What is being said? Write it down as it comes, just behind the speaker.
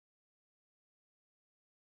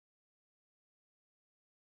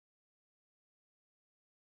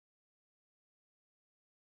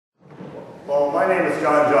Well, my name is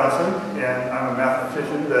John Johnson, and I'm a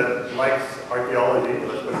mathematician that likes archaeology,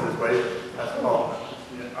 let's put it this way. That's called,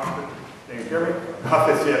 can you hear me?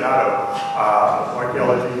 Aficionado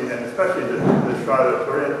archaeology, and especially the Shroud of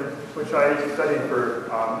Turin, which I studied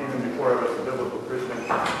for even before I was a biblical Christian,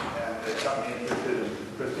 and it got me interested in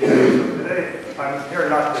Christianity. So today, I'm here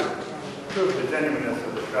not to prove the genuineness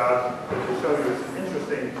of the Shroud, but to show you it's an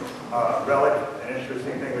interesting relic, an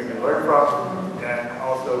interesting thing we can learn from, and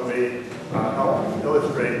also may help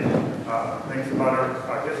illustrate things about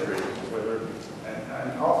our history. And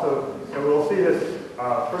also, we'll see this,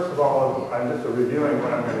 first of all, I'm just reviewing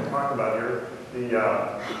what I'm going to talk about here.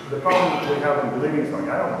 The problem we have in believing something.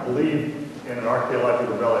 I don't believe in an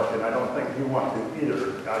archaeological relic, and I don't think you want to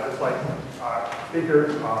either. Just like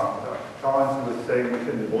Speaker Collins was saying, we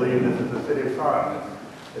shouldn't believe this is the city of Sodom.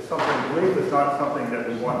 It's something, belief is not something that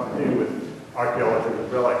we want to do with archaeological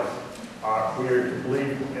relics. We are to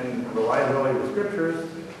believe in the reliability of the scriptures.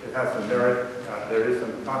 It has some merit. There is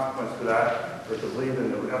some consequence to that. We're to believe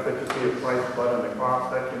in the efficacy of Christ's blood on the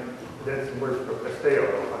cross. That's the word for pisteo.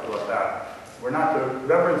 We'll talk about that. We're not to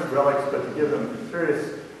reverence relics, but to give them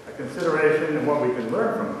serious consideration and what we can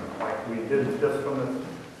learn from them, like we did just from the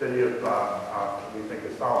city of, we think,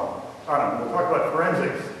 of Sodom. We'll talk about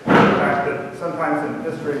forensics. The fact that sometimes in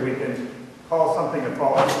history we can call something a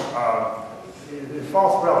false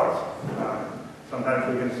relic. Sometimes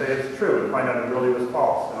we can say it's true and find out it really was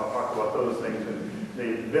false. And I'll talk about those things in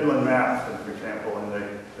the Vinland maps, for example, and the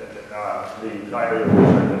diary of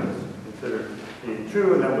Richard that was considered to be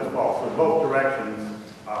true and that was false. So both directions,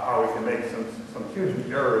 how we can make some huge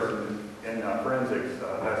errors in forensics.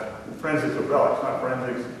 That's forensics of relics, not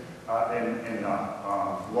forensics in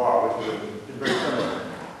law, which is very similar.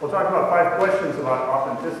 We'll talk about 5 questions about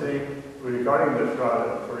authenticity regarding the Shroud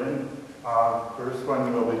of Turin. The first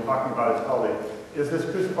one we'll be talking about is called, is this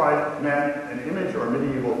crucified man an image or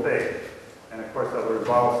medieval faith? And of course that will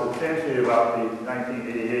revolve substantially about the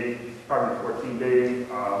 1988 carbon-14 dating,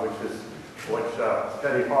 which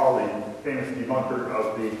Teddy Hall, the famous debunker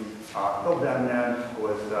of the Hilldown man,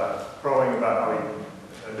 was crowing about how he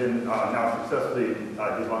had been now successfully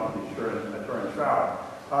debunked the Turin Shroud.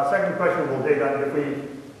 Second question will date on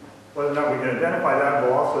whether or not we can identify that.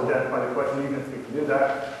 We'll also identify the question, even if we can do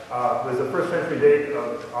that, was the 1st century date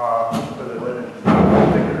of for the linen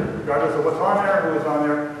particular. Regardless of what's on there, who is on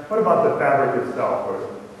there, what about the fabric itself,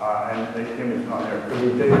 and the image on there? Could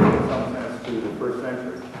we date it in some sense to the 1st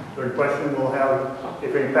century? Third question we'll have,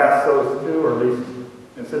 if we can pass those 2, or at least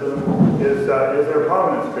consider them, is there a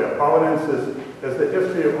provenance trail? Provenance is the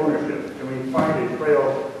history of ownership. Can we find a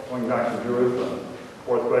trail going back to Jerusalem?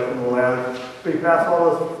 Fourth question we'll have, if we pass all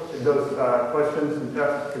those questions and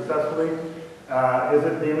tests successfully, is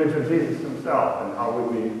it the image of Jesus himself? And how would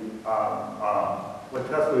we, what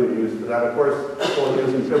tests would we use for that? Of course, we'll be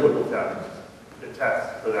using biblical tests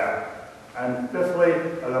for that. And fifthly,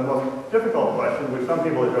 the most difficult question, which some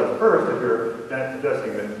people address first, if you're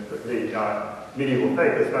suggesting that the medieval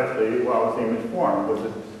faith, especially, was the image formed? Was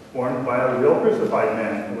it formed by a real crucified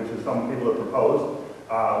man, which is some people have proposed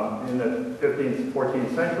in the 15th,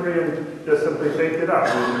 14th century, and just simply faked it up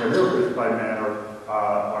using a real crucified man or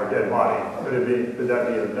dead body? Could that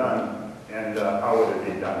be done, and how would it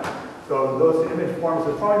be done? So those image forms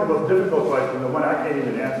are probably the most difficult question, the one I can't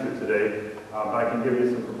even answer today, but I can give you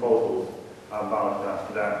some proposals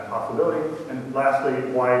about that possibility. And lastly,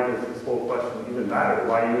 why does this whole question even matter?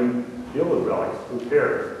 Why even deal with relics? Who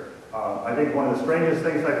cares? I think one of the strangest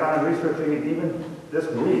things I found in researching it even this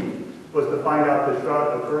week was to find out the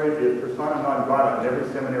Shroud of Turin is persona non grata on every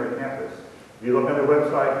seminary campus. If you look on the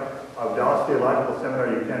website of Dallas Theological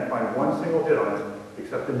Seminary, you can't find one single hit on it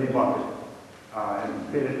except to debunk it. And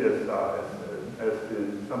treat it as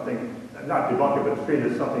something, not debunk it, but treat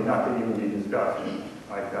it as something not to even be discussed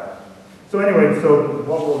like that. So anyway, so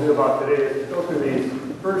what we'll do about today is go through these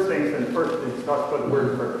first things, and first discuss what the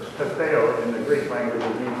word for pisteo in the Greek language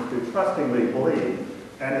means to trustingly believe.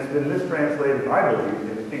 And it's been mistranslated, I believe,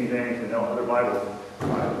 in the King James and other Bibles,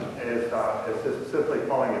 as just simply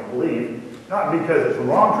calling it believe. Not because it's a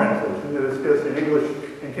wrong translation, it's because in English,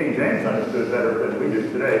 and King James understood better than we do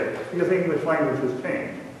today, because the English language has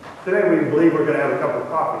changed. Today we believe we're going to have a cup of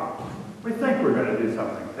coffee. We think we're going to do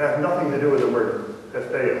something. It has nothing to do with the word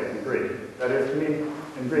pisteo in Greek. That is,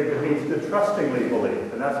 in Greek it means to trustingly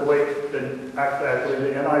believe. And that's the way that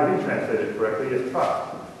actually the NIV translated correctly is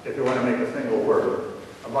trust, if you want to make a single word.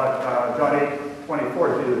 About John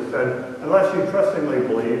 8:24, Jesus said, unless you trustingly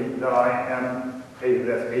believe that I am,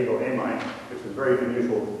 that's ego amine, which is a very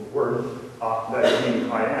unusual word, that means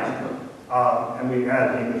I am, and we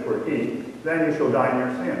add the English word he, then you shall die in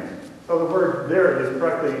your sins. So the word there is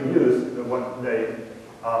correctly used, what they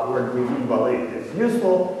word we believe. It's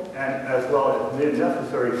useful and as well as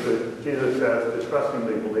necessary to, Jesus says, to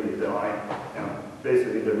trustingly believe that I am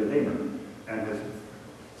basically the Redeemer. And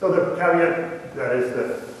so the caveat, that is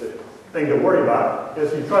the thing to worry about,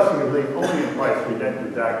 is you trustingly believe only in Christ's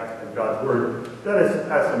redemptive act of God's word. That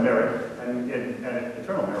has some merit and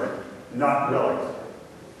eternal merit, not relics.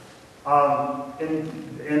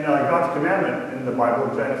 In God's commandment in the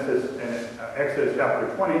Bible, Genesis and Exodus chapter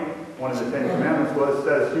 20, one of the 10 Commandments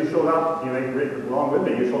says, you may read along with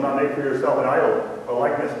me, you shall not make for yourself an idol, or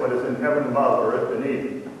likeness what is in heaven above or earth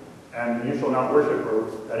beneath, and you shall not worship, or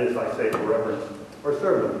that is, I say, for reverence, or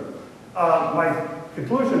serve them. My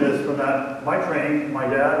conclusion is from that, my training, my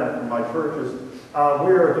dad, and from my church is, we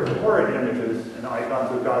are to abhor images and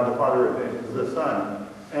icons of God the Father and the Son.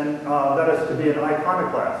 And that is to be an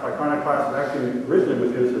iconoclast. Iconoclast actually originally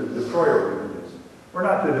was used as a destroyer of images. We're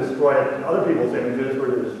not to destroy other people's images,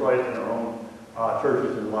 we're to destroy it in our own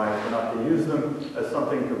churches and lives. We're not to use them as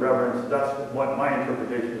something to reverence. That's what my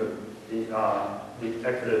interpretation of the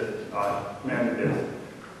Exodus commandment is.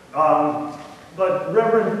 But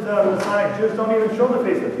Reverend Messianic Jews don't even show the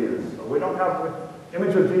face of Jesus. So we don't have an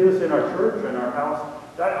image of Jesus in our church, in our house.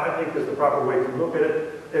 That, I think, is the proper way to look at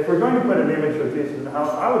it. If we're going to put an image of Jesus in the house,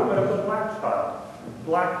 I would put up a black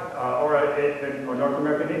child, or North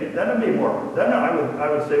American Indian. Then it'd be more. Then I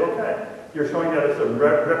would say, okay, you're showing that as a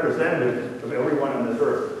representative of everyone on this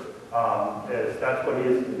earth. That's what he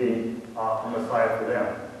is to be a Messiah for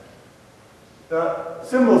them. The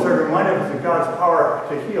symbols are to remind us of God's power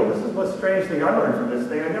to heal. This is one strange thing I learned from this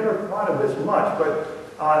thing. I never thought of this much, but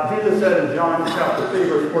Jesus said in John chapter 3,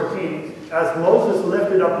 verse 14, as Moses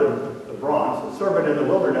lifted up the bronze, the serpent in the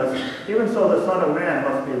wilderness, even so the Son of Man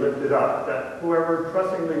must be lifted up, that whoever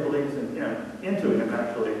trustingly believes in him, into him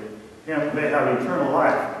actually, him may have eternal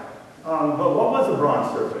life. But what was the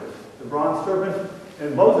bronze serpent? The bronze serpent,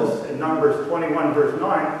 in Moses, in Numbers 21, verse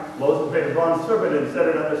 9, Moses made a bronze serpent and set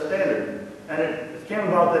it on a standard. And it came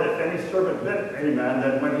about that if any serpent bit any man,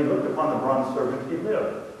 then when he looked upon the bronze serpent, he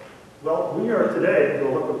lived. Well, we are today to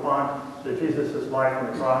look upon Jesus' life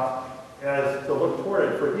on the cross as to look toward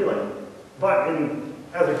it for healing. But in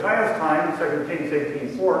Hezekiah's time, 2 Kings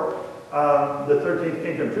 18:4, the 13th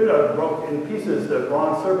king of Judah broke in pieces the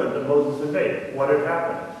bronze serpent that Moses had made. What had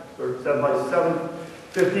happened? So it said by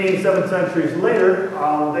 7 centuries later,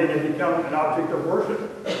 they had become an object of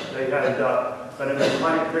worship. They had, but in the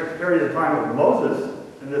period of time of Moses,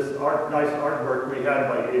 in this nice artwork we had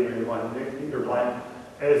by Adrian Ingerblind,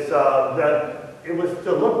 is that it was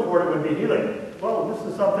to look toward it would be healing. Well,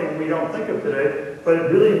 this is something we don't think of today, but it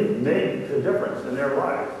really made a difference in their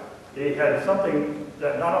lives. They had something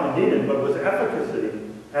that not only needed, but was efficacy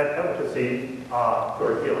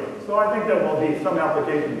toward healing. So I think there will be some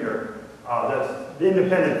application here that's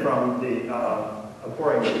independent from the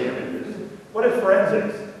abhorring of the images. What is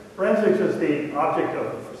forensics? Forensics is the object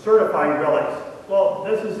of certifying relics. Well,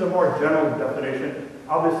 this is a more general definition.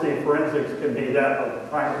 Obviously, forensics can be that of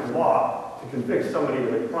crime of law, to convict somebody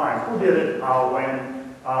of a crime. Who did it, how,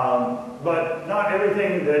 when. But not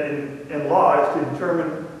everything that in law is to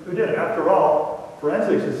determine who did it. After all,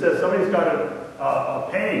 forensics, it says somebody's got a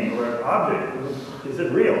painting or an object. Is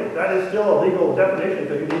it real? That is still a legal definition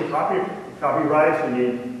because you need copyrights, you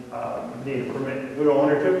need permit, good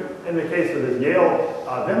ownership. In the case of this Yale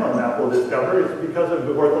Vinland map we'll discover, it's because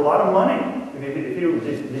it's worth a lot of money if you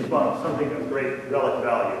debunk something of great relic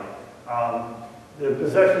value. The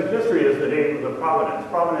possession history is the name of the provenance.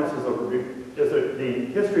 Provenance is the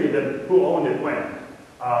history that who owned it when.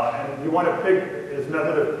 And you want to pick its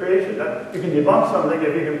method of creation. That you can debunk something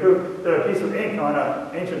if you can prove that a piece of ink on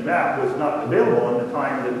an ancient map was not available in the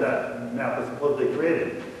time that that map was supposedly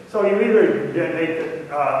created. So you either make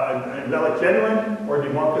a relic genuine or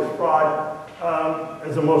debunk its fraud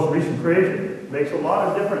as the most recent creation. It makes a lot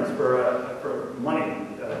of difference for money,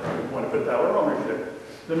 if you want to put that or ownership.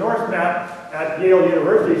 The Norse map at Yale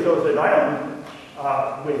University shows an island,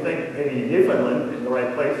 we think maybe Newfoundland in the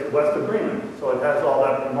right place, west of Greenland. So it has all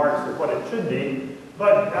that marks of what it should be.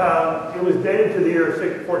 But it was dated to the year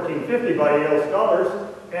 1450 by Yale scholars,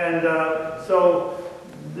 and so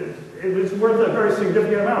it was worth a very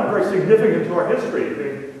significant amount, very significant to our history.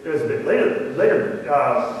 It was later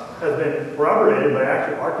has been corroborated by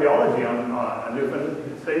actual archaeology on Newfoundland. You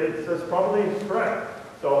can say that that's probably correct.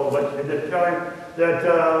 So, but at the time that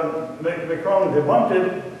Macron debunked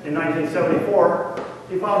it in 1974,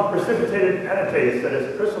 he found precipitated anatase, that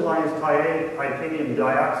is crystallized titanium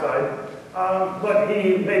dioxide, but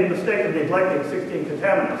he made the mistake of neglecting 16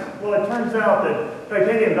 contaminants. Well, it turns out that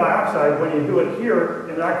titanium dioxide, when you do it here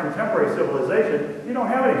in our contemporary civilization, you don't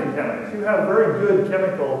have any contaminants. You have very good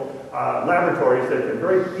chemical laboratories that can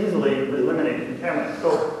very easily eliminate contaminants.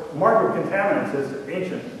 So mark of contaminants is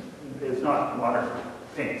ancient. It's not modern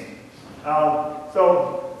paints.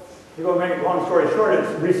 So to go make a long story short, it's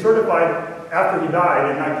recertified after he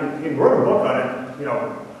died, and he wrote a book on it, you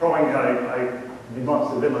know, throwing I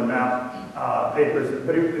debunked the Vinland map papers,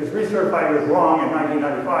 but it was recertified. He was wrong in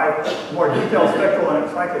 1995. More detailed spectral and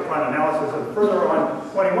cyclotron analysis of further on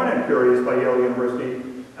 21 impurities by Yale University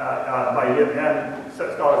and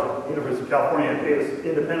scholars at the University of California and Davis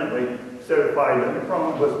independently certified that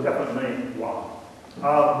McCrone was definitely wrong.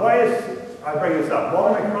 Why is I bring this up?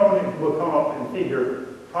 Well, McCrone will come up and figure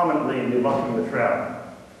prominently in debunking the Shroud.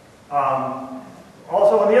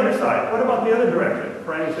 Also on the other side, what about the other direction?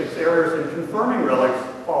 Forensics errors in confirming relics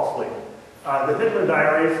falsely. The Hitler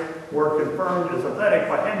diaries were confirmed as authentic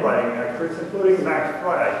by handwriting experts, including Max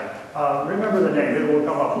Frey. Remember the name, it will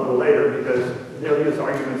come up a little later because they'll use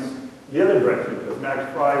arguments the other direction, because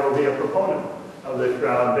Max Frey will be a proponent of the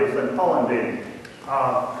Shroud based on pollen dating.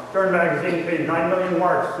 Stern magazine paid 9 million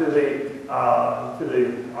marks for the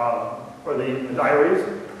diaries.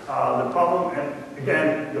 The problem, and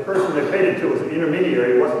again, the person they paid it to was an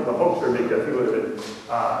intermediary. It wasn't the hoaxer because he would have been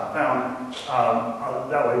found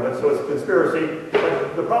that way. But so it's a conspiracy.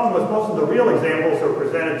 But the problem was most of the real examples that were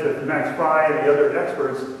presented to Max Frey and the other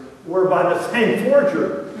experts were by the same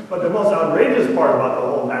forger. But the most outrageous part about the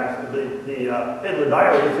whole Hitler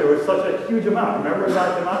diaries, there was such a huge amount. Remember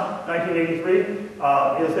that came out,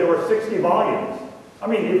 1983? Is there were 60 volumes. I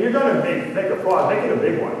mean, if you're going to make a fraud, make it a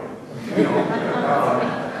big one. You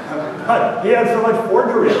know? But he had so much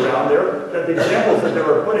forgery around there that the examples that they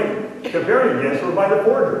were comparing against were by the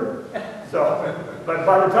forger. So, but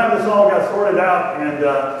by the time this all got sorted out and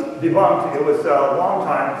debunked, it was a long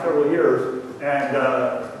time, several years, and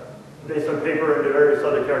based on paper and various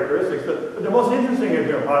other characteristics. But the most interesting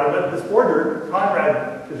thing about it, this forger,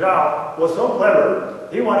 Conrad Kajau, was so clever,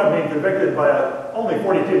 he wound up being convicted by only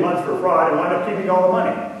 42 months for fraud and wound up keeping all the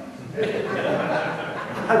money.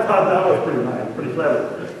 I thought that was pretty nice, pretty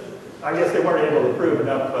clever. I guess they weren't able to prove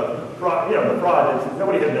enough fraud, the fraud.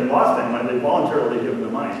 Nobody had been lost any money. They voluntarily given the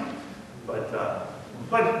money. But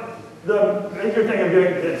the major thing I'm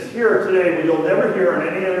doing is here today, you'll never hear in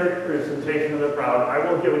any other presentation of the Shroud,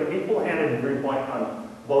 I will give an equal-handed viewpoint on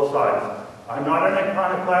both sides. I'm not an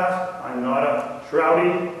iconoclast. I'm not a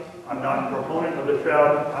Shroudie. I'm not a proponent of the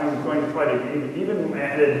Shroud. I'm going to try to give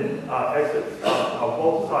even-handed exits of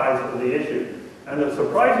both sides of the issue. And the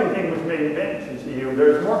surprising thing which made mention to you,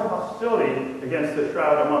 there's more hostility against the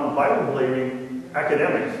Shroud among Bible-believing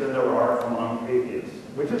academics than there are among atheists,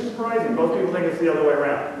 which is surprising. Most people think it's the other way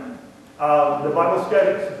around. The Bible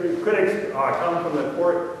critics come from the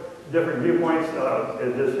 4 different viewpoints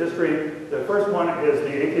in this history. The first one is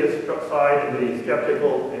the atheist side, the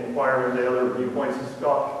skeptical inquirer, the other viewpoints is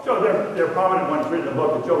called. So they're prominent ones written in the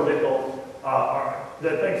book of Joe Nichols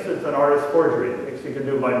that thinks it's an artist's forgery, thinks you can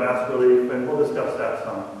do by bas relief, and we'll discuss that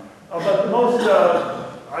some. But the most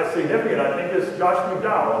significant, I think, is Josh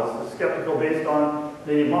McDowell, is skeptical based on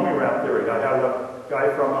the mummy wrap theory. I have a guy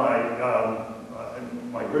from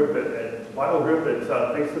my group, at Bible group,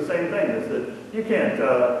 that thinks the same thing, is that you can't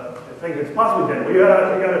think it's possible again. We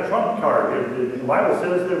got a trump card. The Bible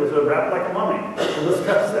says it was wrapped like a mummy. We'll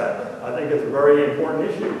discuss that. I think it's a very important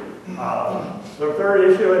issue. The third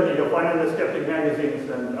issue, and you'll find in the skeptic magazines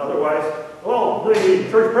and otherwise, well, the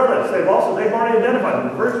church prelates, they've already identified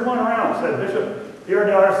them. The first one around said Bishop Pierre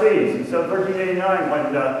de Arcis in 1389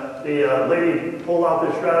 when the lady pulled out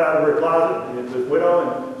the shroud out of her closet, this widow,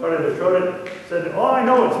 and started to show it, said, oh, I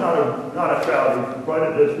know it's not a shroud. He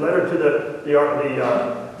brought this letter to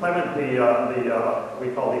Clement, we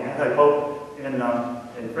call the anti-pope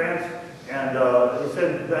in France, and he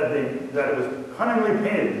said that it was cunningly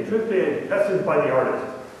painted, the truth being tested by the artist.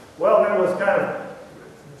 Well, that was kind of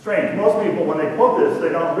strange. Most people, when they quote this, they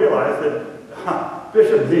don't realize that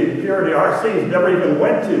Bishop Pierre de Arcis never even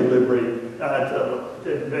went to Livry,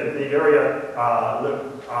 the area,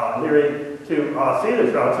 Livry, to see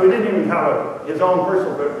the shroud. So he didn't even have his own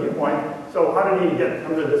personal viewpoint. So how did he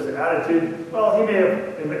come to this attitude? Well, he may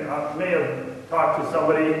have talked to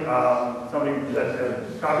somebody that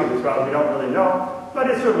had copied the shroud. We don't really know, but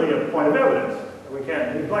it's certainly a point of evidence. We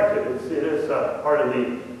can't neglect it. It is part of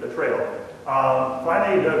the trail.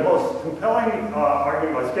 Finally, the most compelling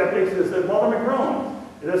argument by skeptics is that Walter McCrone,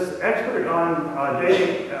 this expert on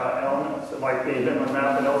dating elements like the Vinland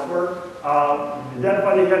map and elsewhere,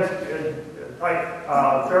 identified he had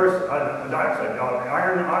ferrous dioxide,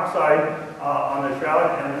 iron oxide on the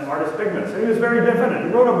shroud, and artist pigments. And he was very definite.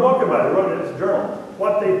 He wrote a book about it. He wrote it in his journal.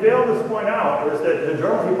 What they failed to point out was that the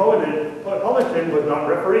journal he published in was not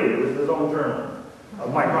refereed. It was his own journal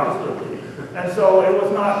of microscopy. And so it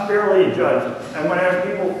was not fairly judged. And whenever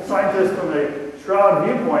people, scientists from the Shroud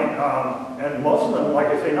viewpoint, and most of them, like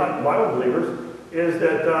I say, not Bible believers, is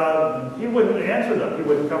that he wouldn't answer them. He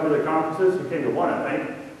wouldn't come to the conferences. He came to one, I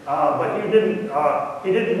think. But he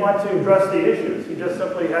didn't want to address the issues. He just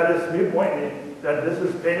simply had his viewpoint that this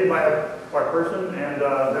is painted by a person, and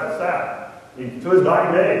that's that. To his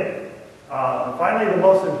dying day. Finally, the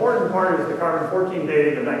most important part is the carbon-14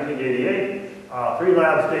 dating of 1988. 3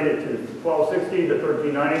 labs dated to 1260 to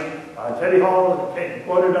 1390. Teddy Hall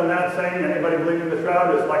quoted on that saying, anybody believing in the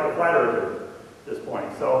Shroud is like a flat earther at this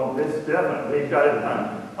point. So it's definite. We've got it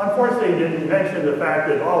done. Unfortunately, he didn't mention the fact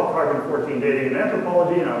that all carbon-14 dating in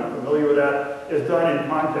anthropology, and I'm familiar with that, is done in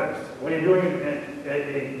context. When you're doing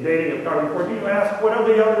a dating of carbon-14, you ask what are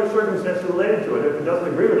the other circumstances related to it. If it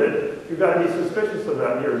doesn't agree with it, you've got to be suspicious of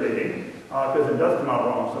that year dating, because it does come out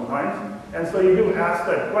wrong sometimes. And so you do ask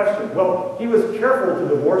that question. Well, he was careful to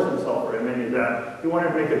divorce himself from any of that. He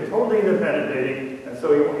wanted to make it totally independent dating, and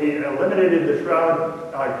so he eliminated the Shroud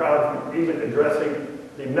crowd from even addressing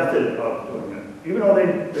the method of doing it. Even though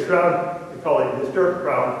the Shroud, they call it the historic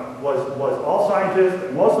crowd, was all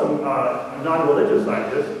scientists, most of them non-religious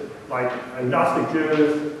scientists, like agnostic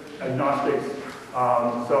Jews, agnostics.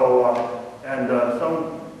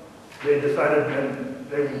 Some they decided that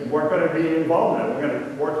they weren't going to be involved in it. We're going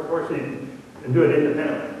to force and do it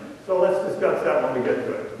independently. So let's discuss that when we get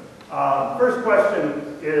to it. First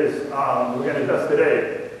question is, we're going to discuss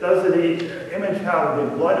today, does the image have the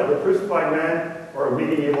blood of a crucified man or a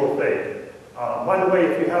medieval faith? By the way,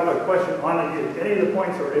 if you have a question on any of the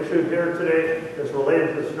points that were issued here today that's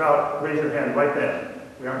related to the Shroud, raise your hand right then.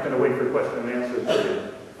 We aren't going to wait for question and answers.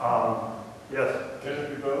 Yes? Can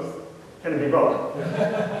it be both? Can it be both?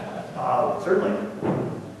 Certainly.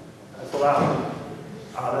 That's allowed.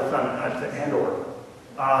 That's an and/or.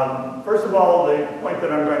 First of all, the point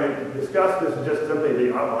that I'm going to discuss, this is just simply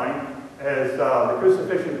the outline, is the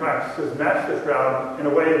crucifixion practices match the Shroud in a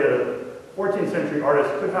way that a 14th century artist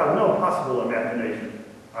could have no possible imagination.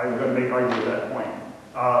 I'm going to argue that point.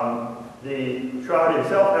 The Shroud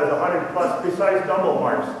itself has 100 plus precise double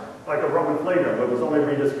marks, like a Roman flagrum, but was only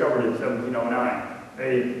rediscovered in 1709.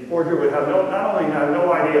 A forger would have not only have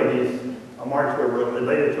no idea these marks were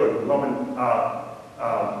related to a Roman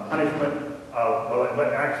punishment,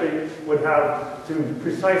 but actually would have to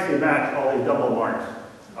precisely match all these double marks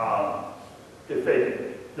to fake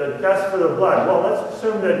it. The test for the blood, well, let's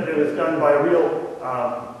assume that it was done by a real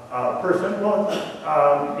person. Well,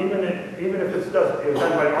 even if it was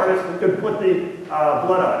done by an artist, we could put the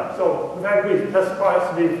blood on it. So the fact we test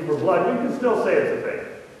porosity for blood, we can still say it's a fake.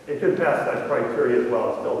 It could pass that criteria as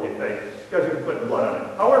well and still be fake, because you can put the blood on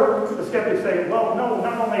it. However, the skeptics say, well, no,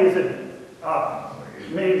 not only is it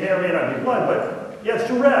may or may not be blood, but yeah, it's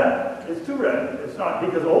too red. It's too red. It's not,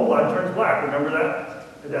 because old blood turns black. Remember that?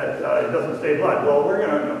 That it doesn't stay blood. Well, we're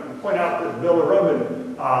going to point out that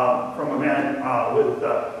bilirubin from a man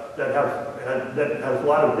that has a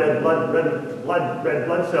lot of dead red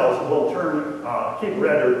blood cells will keep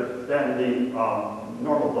redder than the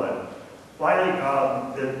normal blood. Finally,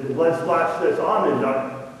 the blood splotch that's on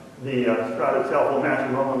the Shroud itself will match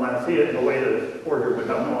a Roman lancea in a way that a forger would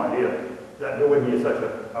have no idea that there would be such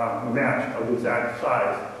a match of exact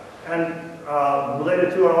size. And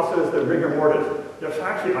related to it also is the rigor mortis. There's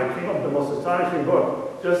actually, I came up with the most astonishing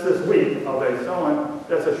book just this week of someone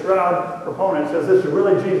that's a Shroud proponent, says this is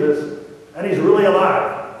really Jesus, and he's really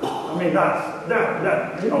alive. I mean, I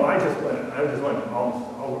just went almost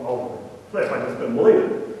over the cliff. I just couldn't believe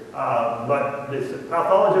it. But the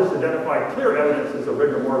pathologists identified clear evidences of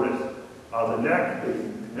rigor mortis. The neck, the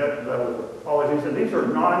pathologies, and these are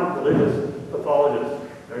non-religious pathologists.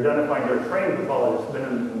 They're identifying, they're trained pathologists, been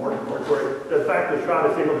in the mortuary. The fact that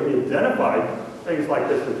Shroud is able to be identified, things like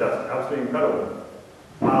this is just absolutely incredible.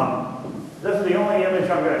 This is the only image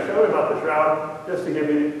I'm going to show about the Shroud, just to give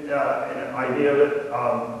you an idea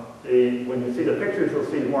of it. When you see the pictures, you'll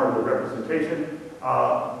see more of the representation.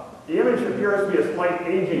 The image appears to be a slight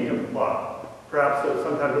aging of the cloth, perhaps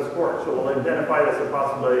sometimes a scorch. So we'll identify this as a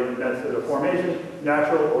possibility that's a formation,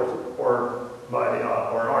 natural or by an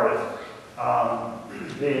artist.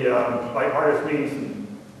 By artist means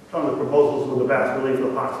some of the proposals with the bas relief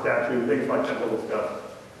of the hot statue, things like that we'll discuss.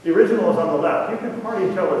 The original is on the left. You can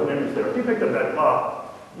hardly tell there's an image there. If you picked up that cloth,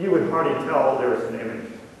 you would hardly tell there's an image.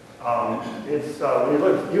 When you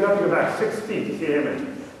look, you have to go back 6 feet to see an image.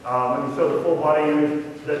 When you show the full body image,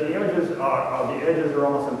 that the images the edges are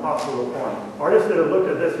almost impossible to form. Artists that have looked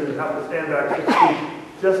at this, you would have to stand back 6 feet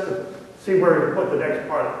just to see where to put the next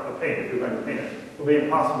part of paint if you're going to paint it. It will be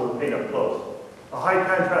impossible to paint up close. A high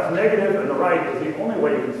contrast negative on the right is the only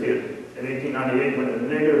way you can see it. In 1898, when the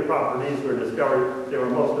negative properties were discovered, they were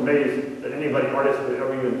most amazed that anybody, artist, would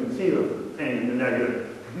ever even conceive of painting the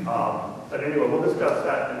negative. But anyway, we'll discuss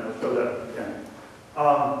that and we'll show that again.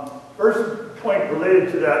 First point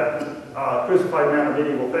related to that crucified man of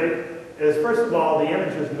medieval faith is, first of all, the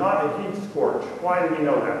image is not a heat scorch. Why do we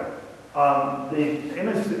know that? The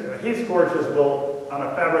image, heat scorches on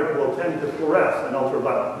a fabric will tend to fluoresce in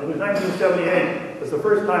ultraviolet. In 1978 was the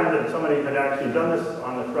first time that somebody had actually done this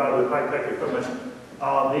on the shroud with high-tech equipment.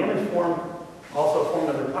 The image also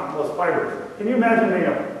formed on the topmost fibers. Can you imagine being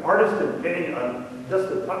an artist and painting on just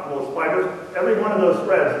the topmost fibers? Every one of those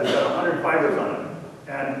threads has got 100 fibers on it.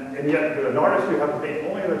 And yet, to an artist, you have to paint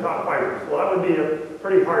only the top fibers. Well, that would be a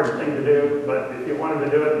pretty hard thing to do, but if you wanted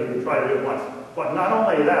to do it, you could try to do it once. But not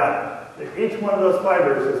only that, each one of those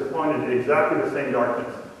fibers is pointed to exactly the same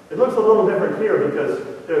darkness. It looks a little different here because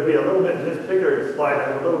there would be a little bit, in this particular slide,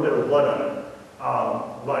 I have a little bit of blood on it.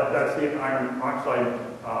 But that's the iron oxide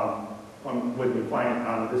one would be finding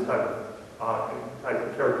on this type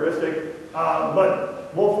of characteristic.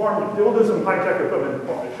 But we'll do some high-tech equipment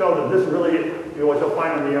to show that this really, what you'll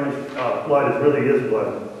find in the image blood really is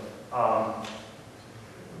blood.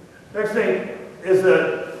 Next thing is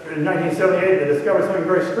that in 1978, they discovered something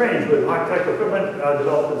very strange with high-tech equipment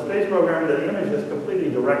developed in the space program, that the image is completely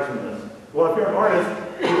directionless. Well, if you're an artist,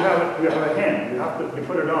 you have a hand. You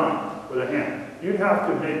put it on with a hand. You'd have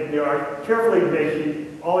to carefully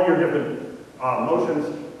make all your different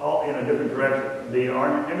motions all in a different direction. The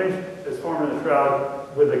image is formed in the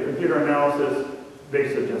shroud with a computer analysis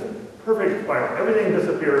based on just perfect spiral. Everything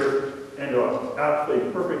disappears into an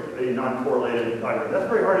absolutely perfectly non-correlated pattern. That's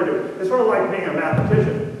very hard to do. It's sort of like being a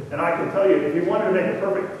mathematician. And I can tell you, if you wanted to make a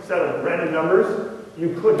perfect set of random numbers,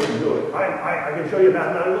 you couldn't do it. I can show you a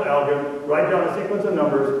mathematical algorithm, write down a sequence of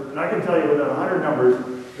numbers, and I can tell you within 100 numbers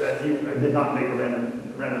that you did not make a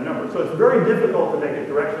random number. So it's very difficult to make it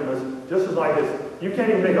directionless, just as like this. You can't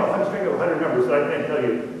even make a string of 100 numbers that I can't tell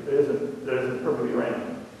you that isn't perfectly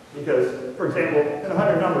random. Because, for example, in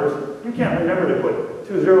 100 numbers, you can't remember to put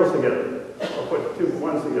 2 zeros together, or put 2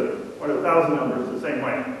 ones together, or 1,000 numbers the same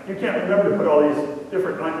way. You can't remember to put all these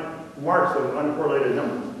different marks of uncorrelated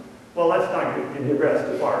numbers. Well, let's not digress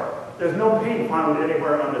too far. There's no paint found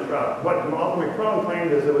anywhere on the shroud. What Multimedia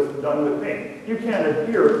claimed is it was done with paint. You can't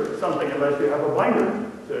adhere something unless you have a binder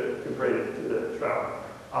to create it to the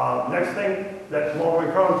shroud. Next thing that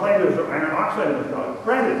Multimedia claimed is iron oxide in the shroud.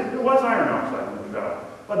 Granted, there was iron oxide in the shroud,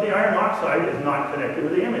 but the iron oxide is not connected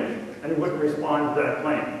with the image, and it wouldn't respond to that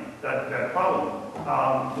claim, that problem.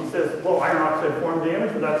 He says, well, iron oxide formed the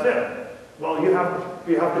image, but that's it. Well, you have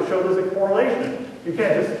to show there's a correlation. You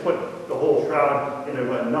can't just put the whole shroud into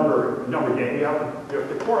a number game. You have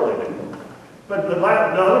to correlate it. But the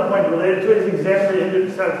other point related to it is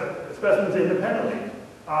examining specimens independently.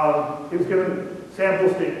 He was given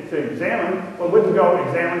samples to examine, but wouldn't go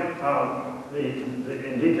examine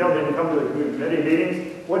in detail. Didn't come to the committee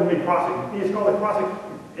meetings. Wouldn't be he's called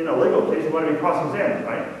a in a legal case. You want to be cross-examined,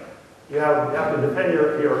 right? You have to defend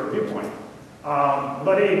your viewpoint.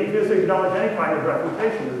 But he refused to acknowledge any kind of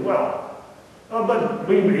refutation as well. But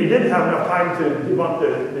he did have enough time to debunk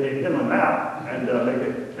the Finland map and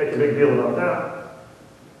make a big deal about that.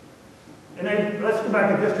 And then let's go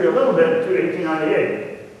back in history a little bit to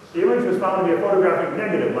 1898. The image was found to be a photographic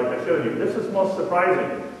negative, like I showed you. This is most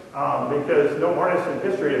surprising because no artist in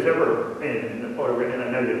history has ever painted in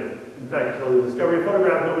a negative. In fact, until the discovery of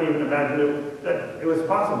photograph, nobody even imagined that it was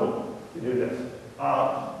possible to do this.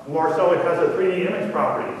 More so, it has a 3D image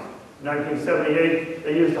properties. In 1978,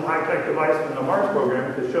 they used a high-tech device from the Mars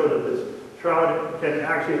program to show that this shroud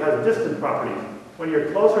actually has distant properties. When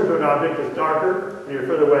you're closer to an object, it's darker. When you're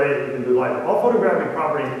further away, you can do light. All photographic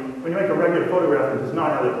properties, when you make a regular photograph, it does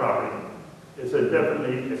not have that property. It's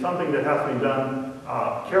it's something that has to be done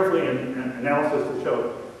carefully in analysis to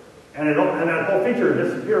show. And that whole feature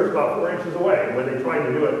disappears about 4 inches away when they tried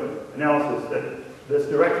to do an analysis that this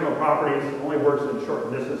directional properties only works in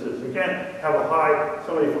short distances. You can't have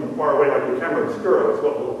somebody from far away like the camera obscura, is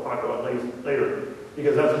what we'll talk about later,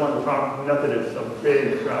 because that's one of the top methods of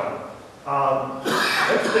creating the shroud.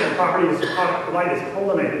 Next thing, properties of light is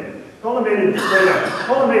collimated. Collimated straight up.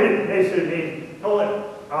 Collimated basically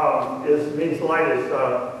means the light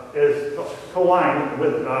is collined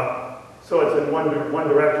with, so it's in one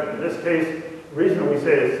direction. In this case, the reason we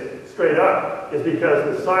say it's straight up is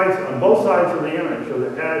because the sides, on both sides of the image, of the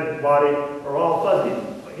head, body, are all fuzzy.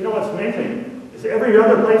 you know what's amazing? Is every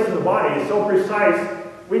other place in the body is so precise,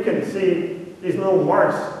 we can see these little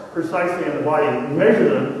marks precisely in the body, measure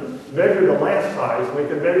them, measure the lens size, we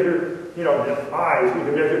can measure, you know, the eyes, we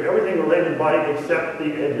can measure everything related to the body except the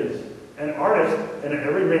edges. And artists, and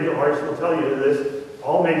every major artist will tell you this,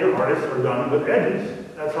 all major artists are done with edges.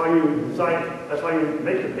 That's how you design, that's how you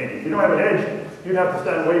make the painting. If you don't have an edge, you'd have to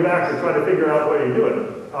stand way back and try to figure out what you do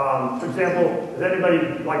it. For example, does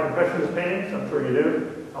anybody like impressionist paintings? I'm sure you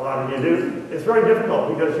do. A lot of you do. It's very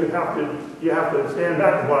difficult because you have to stand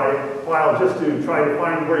back a while just to try to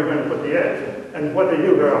find where you're going to put the edge. And what they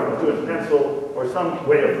do very often do is pencil or some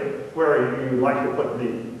way of where you like to put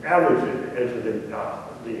the average edge of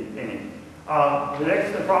the painting. The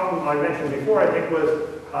next problem I mentioned before, I think, was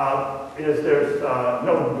is there's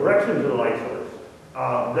no direction to the light source.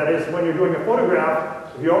 That is, when you're doing a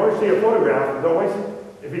photograph, if you ever see a photograph,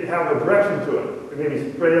 if you have a direction to it, it may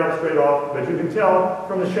be straight out, straight off, but you can tell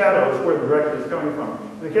from the shadows where the direction is coming from.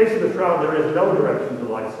 In the case of the Shroud, there is no direction to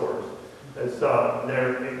the light source. It's,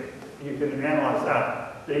 you can analyze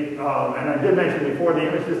that. And I did mention before, the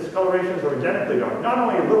image discolorations are identically dark. Not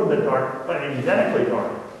only a little bit dark, but identically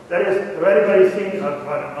dark. That is, have anybody seen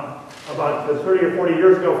about 30 or 40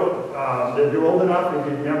 years ago, that you're old enough, if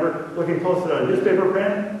you remember, looking close at a newspaper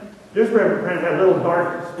print? Newspaper print had little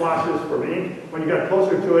dark splotches for ink. When you got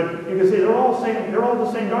closer to it, you can see they're all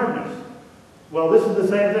the same darkness. Well, this is the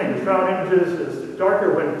same thing. The Shroud images is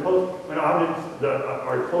darker when objects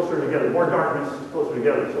are closer together. More darkness is closer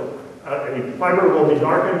together. So a fiber will be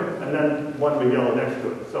darkened, and then one will be yellow next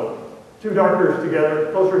to it. So two darkers together,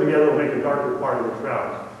 closer together, will make a darker part of the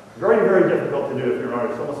Shroud. Very, very difficult to do if you're an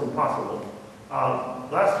artist. Almost impossible.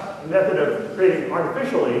 Last method of creating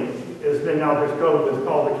artificially has been now discovered. It's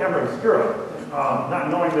called the camera obscura. Not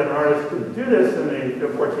knowing that an artist could do this in the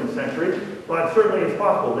 14th century, but certainly it's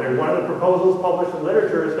possible. There's one of the proposals published in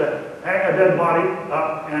literature is to hang a dead body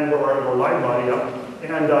up or a live body up,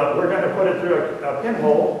 and we're going to put it through a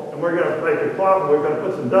pinhole, and we're going to break a cloth, and we're going to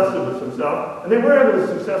put some dust into some stuff. And they were able to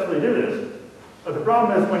successfully do this. But the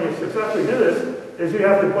problem is when you successfully do this, is you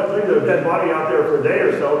have to leave the dead body out there for a day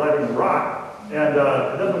or so, let it rot, and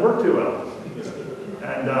it doesn't work too well.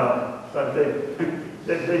 And but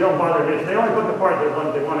they don't bother. They only put the part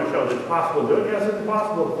that they want to show that's possible to do it. Yes, it's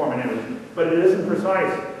possible to form an image, but it isn't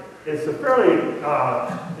precise. It's a fairly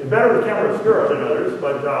better with camera obscura than others,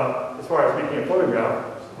 but as far as making a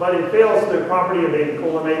photograph, but it fails the property of being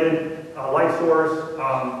collimated, light source,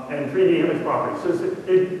 and 3D image properties. So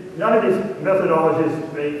none of these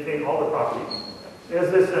methodologies maintain all the properties. Is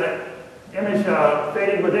this image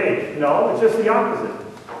fading with age? No, it's just the opposite.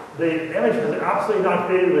 The image has absolutely not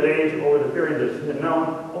faded with age over the period that's been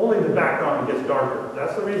known. Only the background gets darker.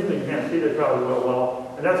 That's the reason you can't see the Shroud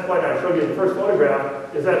well. And that's why I showed you the first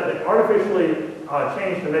photograph, is that they artificially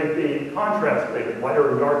changed to make the contrast greater, lighter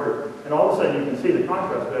and darker. And all of a sudden you can see the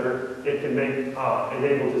contrast better. It can make it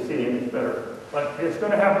able to see the image better. But it's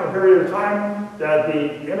going to happen a period of time that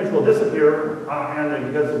the image will disappear and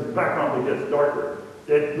because the background gets darker.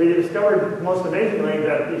 We discovered, most amazingly,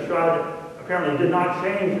 that the Shroud apparently did not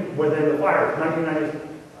change within the fire.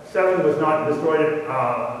 1997 was not destroyed,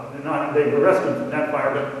 they were rescued from that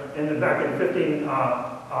fire, but back in the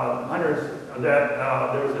 1500s,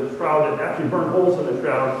 there was a Shroud that actually burned holes in the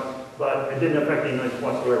Shroud, but it didn't affect the image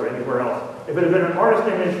whatsoever anywhere else. If it had been an artist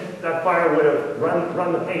image, that fire would have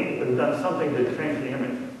run the paint, it would have done something to change the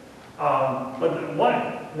image. But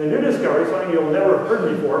the new discovery, something you'll never have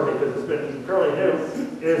heard before because it's been fairly new,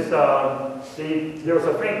 is there was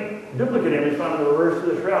a faint duplicate image found in the reverse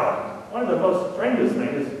of the Shroud. One of the most strangest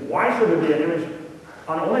things is why should there be an image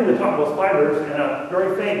on only the topmost fibers and a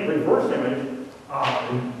very faint reverse image,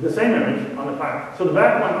 the same image on the fibers. So the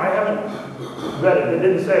back one, I haven't read it, it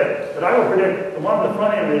didn't say it, but I will predict the one on the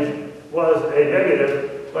front image was a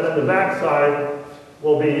negative, but on the back side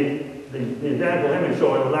will be the identical image,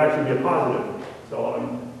 so it will actually be a positive. So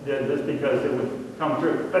just because it would come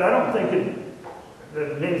through. But I don't think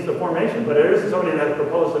it means the formation, but there is somebody that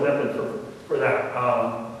proposed a method for that.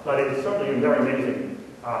 But it's certainly very amazing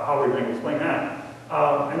how we're going to explain that.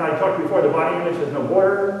 And I talked before, the body image has no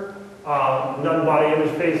border. None body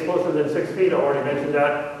image phase closer than 6 feet. I already mentioned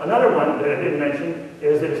that. Another one that I didn't mention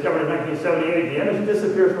is they discovered in 1978, the image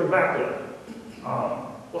disappears from backlit.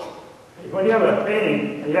 When you have a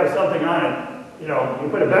painting and you have something on it, you know, you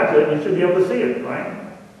put a backlit, you should be able to see it, right?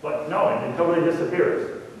 But no, it totally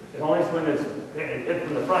disappears. It only when it's hit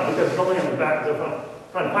from the front, because it's only on the back, the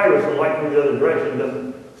front fibers are light from the other direction,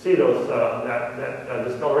 doesn't see those that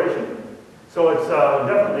discoloration. So it's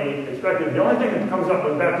definitely expected. The only thing that comes up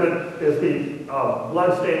when backlit is the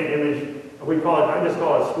blood staining image. We call it, I just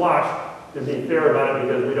call it splotch. to be fair about it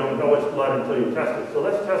because we don't know it's blood until you test it. So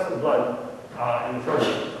let's test the blood in the short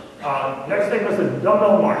term. Next thing was the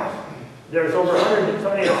dumbbell marks. There's over 100,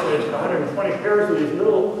 somebody estimated 120 pairs of these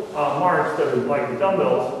little marks that are like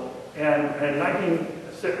dumbbells. And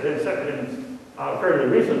fairly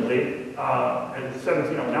recently, in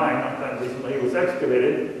 1709, not that recently, it was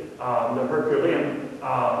excavated. The Herculaneum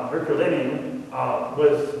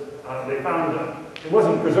was, they found, it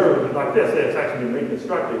wasn't preserved like this, it's actually been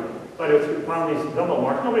reconstructed, but it found these dumbbell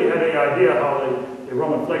marks. Nobody had any idea how the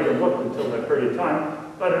Roman flagrum looked until that period of time.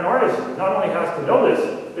 But an artist not only has to know this,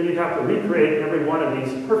 but you'd have to recreate every one of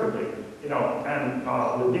these perfectly, you know, and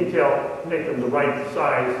the detail, make them the right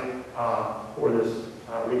size for this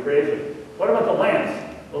recreation. What about the lance?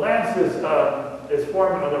 The lance is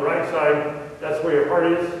formed on the right side. That's where your heart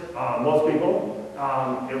is, most people.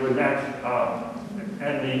 It would match,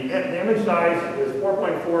 and the image size is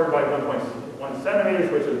 4.4 by 1.1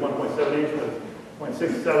 centimeters, which is 1.7 inches with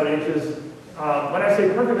 0.67 inches. When I say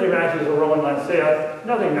perfectly matches a Roman lancea,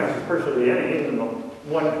 nothing matches perfectly any. Even though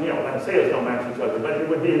one, you know, lanceas don't match each other, but it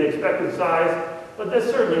would be an expected size. But this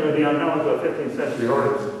certainly would be unknown to a 15th century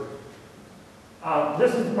artist.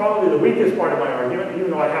 This is probably the weakest part of my argument,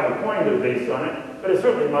 even though I have a coin that's based on it, but it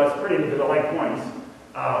certainly must pretty because I like coins.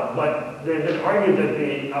 But they've been argued that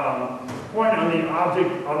the point on the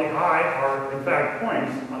object, on the eye, are in fact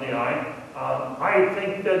points on the eye. I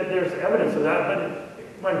think that there's evidence of that, but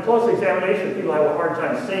when close examination, people have a hard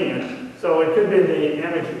time seeing it. So it could be the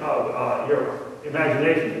image of your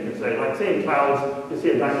imagination, you can say. Like seeing clouds, you see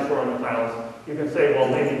a dinosaur on the clouds. You can say, well,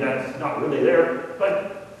 maybe that's not really there.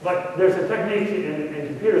 But there's a technique in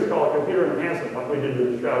computers called computer enhancement, like we did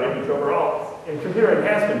with the Shroud image overall. And computer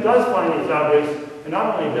enhancement does find these objects, and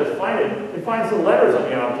not only does find it finds the letters on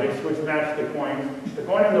the objects which match the coins. The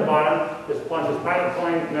coin on the bottom, this Pontius Pilate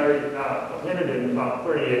coin, minted in about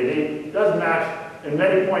 30 AD, does match in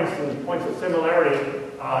many points and points of similarity,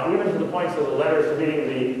 even to the points of the letters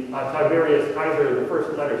meeting the Tiberius Kaiser, the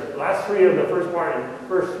first letters. The last three of the first part and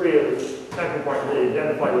first three of the second part, they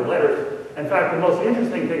identify with letters. In fact, the most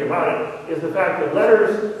interesting thing about it is the fact that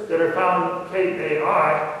letters that are found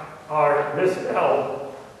K-A-I are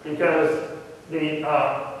misspelled because the,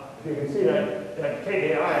 you can see that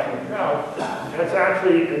K-A-I on the Shroud, that's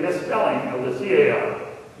actually a misspelling of the C-A-I,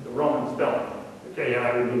 the Roman spelling. The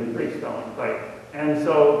K-A-I would be the Greek spelling, right? And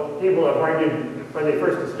so people have argued when they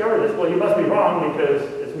first discovered this, well, you must be wrong because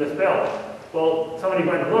it's misspelled. Well, somebody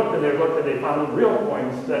went and looked, and they found real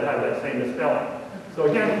coins that have that same misspelling. So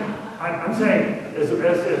again, I'm saying, as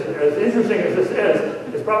interesting as this is,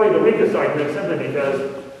 it's probably the weakest argument simply because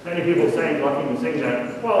many people looking and saying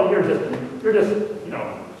that, well, you're just, you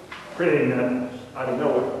know, creating that out of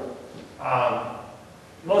nowhere.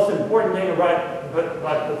 Most important thing about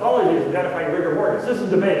pathology is identifying rigor mortis. This is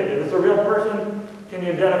debated. If it's a real person, can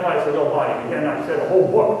you identify it's a real body? Again, I said a whole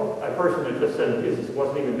book. A person that just said Jesus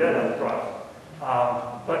wasn't even dead on the cross.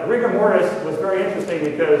 But rigor mortis was very interesting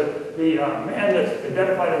because the man that's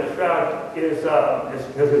identified in the Shroud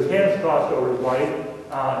has his hands crossed over his body.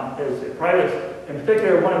 His privates, in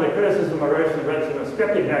particular, one of the criticisms I read in a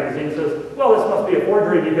skeptic magazine says, well, this must be a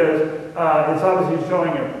forgery because it's obviously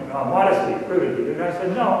showing modesty, crudity. And I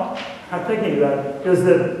said, no, I'm thinking that because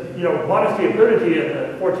modesty and crudity in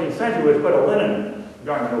the 14th century was put a linen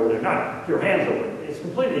garment over there, not your hands over it. It's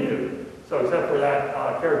completely nude. So except for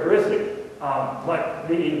that characteristic. But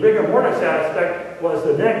the rigor mortis aspect was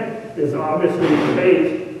the neck is obviously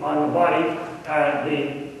based on the body.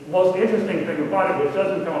 The most interesting thing about it, which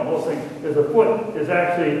doesn't come up most things, is the foot is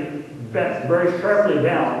actually bent very sharply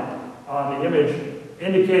down on the image,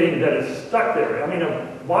 indicating that it's stuck there. I mean,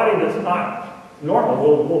 a body that's not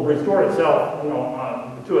normal will restore itself,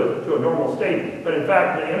 to a normal state. But in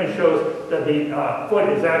fact, the image shows that the foot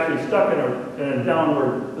is actually stuck in a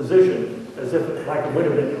downward position, as if like it would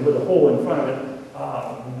have been with a hole in front of it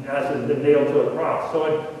as it had been nailed to a cross. So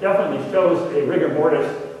it definitely shows a rigor mortis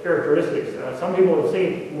characteristics. Some people have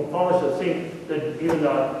seen, have seen that even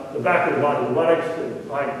the back of the body, the buttocks, the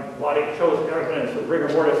body shows evidence of rigor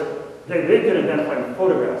mortis. They can identify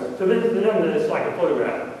photographs. To them, it's like a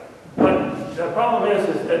photograph. But the problem is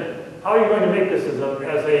that how are you going to make this as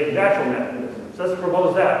a natural mechanism? So let's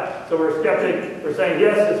propose that. So we're skeptic. We're saying,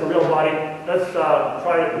 yes, it's a real body. Let's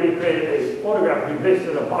try to recreate a photograph to be based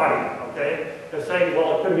in a body. Okay? They're saying,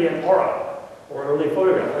 well, it could be an aura or an early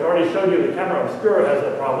photograph. I already showed you the camera obscura has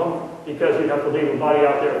that problem because you'd have to leave a body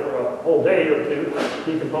out there for a whole day or two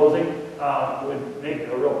decomposing. Would make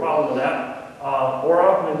a real problem with that.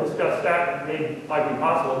 Aura, we discussed that, might be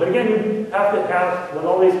possible. But again, you have to have, with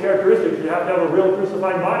all these characteristics, you have to have a real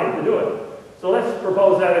crucified body to do it. So let's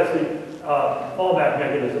propose that as fallback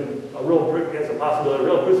mechanism, it's a possibility, a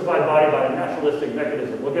real crucified body by a naturalistic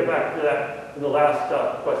mechanism. We'll get back to that in the last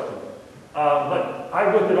question. But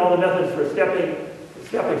I've looked at all the methods for skeptics.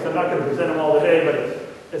 I'm not going to present them all today, but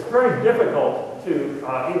it's very difficult to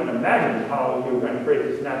even imagine how you're going to create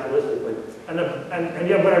this naturalistically. And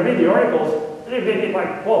yet when I read the articles, they make it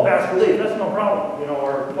like, well, bas relief, that's no problem,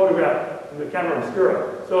 or photograph the camera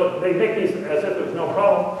obscura. So they make these as if there's no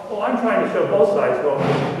problem. Well, I'm trying to show both sides,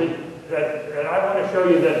 and I want to show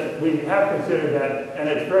you that we have considered that, and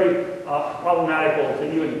it's very problematical to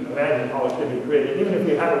even imagine how it should be created, even if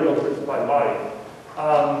you have a real crucified body.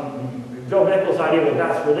 Joe Nichols' idea of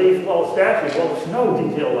bas relief, well, statue, well, there's no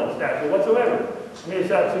detail on statue whatsoever. I mean, it's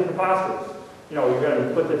absolutely preposterous. You're going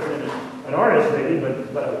to put this in an artist, maybe,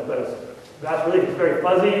 but bas relief is very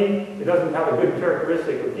fuzzy. It doesn't have a good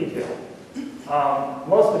characteristic of detail.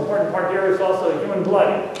 Most important part here is also human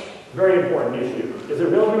blood. Very important issue. Is it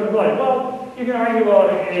real human blood? Well, you can argue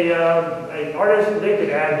an artist, they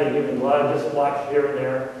could add the human blood, just splotch here and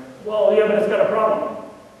there. Well, yeah, but it's got a problem.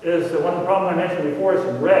 One of the problems I mentioned before is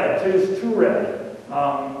red. It's too red.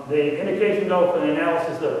 The indication, though, for the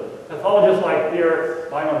analysis of pathologists like Pierre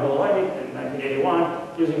Biomimicry in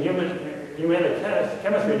 1981, using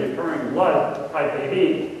chemistry determining blood type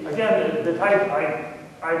AB. Again, the type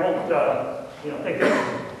I won't think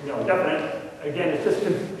it's definite. Again, it's just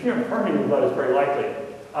confirming the blood is very likely.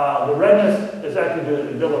 The redness is actually due to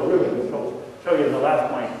the bilirubin, which I'll show you in the last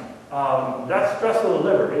point. That's stress of the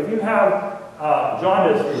liver. If you have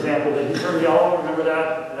jaundice, for example, they turn yellow, remember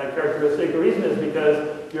that characteristic? The reason is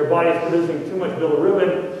because your body is producing too much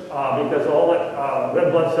bilirubin because all that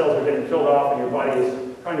red blood cells are getting killed off and your body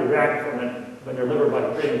is trying to react from it when your liver by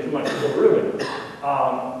creating too much bilirubin.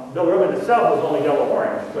 Bilirubin itself is only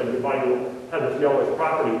yellow-orange, but your body will have this yellowish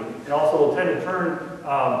property, and also will tend to turn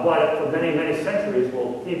blood for many, many centuries,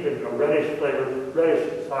 will keep it a reddish flavor,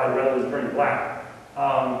 reddish side rather than turning black.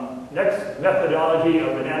 Next methodology of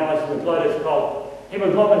an analysis of blood is called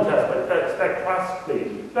hemoglobin test by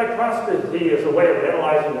spectroscopy. Spectroscopy is a way of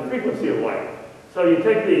analyzing the frequency of light. So you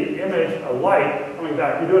take the image of light coming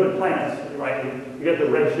back, you do it in plants, right? You get the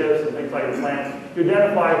red shifts and things like in plants. You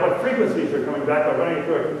identify what frequencies are coming back by running it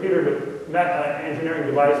through a computer engineering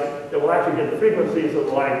device that will actually get the frequencies of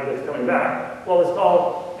the light that's coming back. Well, it's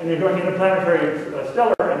called, and you're doing interplanetary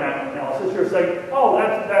stellar analysis, you're saying, oh,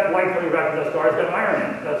 that light coming back from the star has got iron in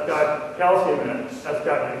it, that's got calcium in it, that's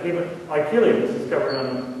got like helium that's discovered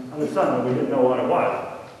on the sun when we didn't know what it was.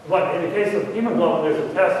 But in the case of hemoglobin,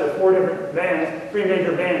 there's a test of 4 different bands, 3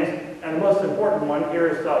 major bands, and the most important one here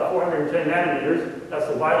is 410 nanometers. That's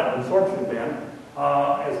the violent absorption band,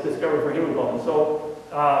 as discovered for hemoglobin. So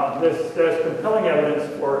there's compelling evidence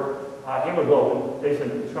for hemoglobin based on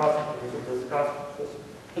spectroscopy.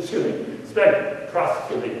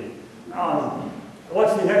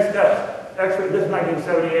 What's the next test? X-ray. This is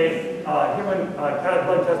 1978 human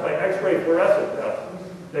blood test by X-ray fluorescent test.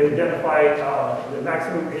 They identified the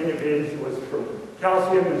maximum image was for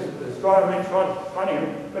calcium,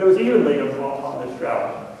 strontium, but it was evenly on the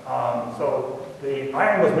shroud. So the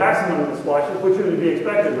iron was maximum in the splotches, which would be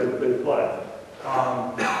expected with blood.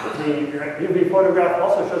 The UV photograph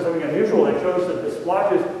also shows something unusual. It shows that the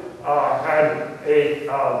splotches had a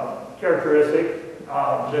characteristic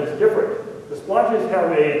that's different. The splotches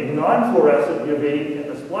have a non-fluorescent UV in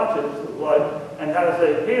the splotches of blood and has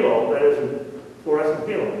a halo that is a fluorescent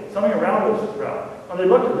halo, something around this shroud. When they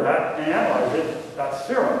looked at that and analyzed it, that's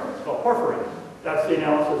serum. It's called porphyrin. That's the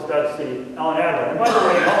analysis. That's the Alan Adler. And by the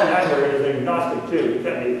way, Alan Adler is agnostic too. He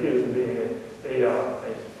can't be accused of being a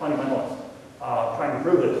fundamentalist trying to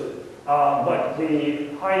prove this. But the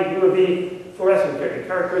high UV fluorescent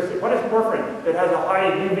characteristic. What is porphyrin? It has a high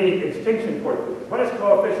UV extinction coefficient. What is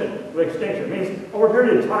coefficient of extinction? It means over a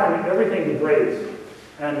period of time, everything degrades.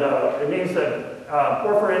 And it means that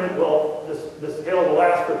porphyrin will, this halo will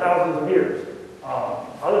last for thousands of years.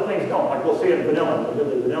 Other things don't, like we'll see in vanillin. We'll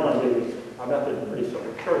do the vanillin method pretty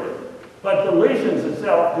shortly. But the lesions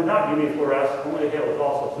itself do not UV fluoresce, only the halos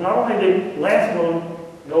also. So not only the lance moon,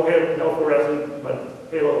 no fluorescent, but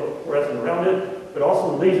halo fluorescent around it, but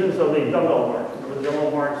also the lesions of the dumbbell marks. Remember the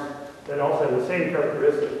dumbbell marks that also have the same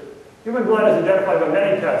characteristic. Human blood is identified by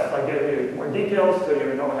many tests. I gave you more details so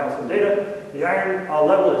you know have some data. The iron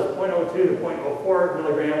level is 0.02 to 0.04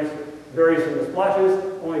 milligrams, varies in the splotches,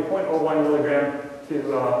 only 0.01 milligram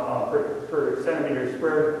per centimeter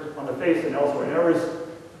squared on the face and elsewhere. In other words,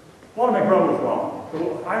 Multimedia is wrong.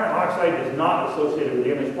 Iron oxide is not associated with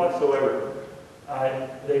the image whatsoever.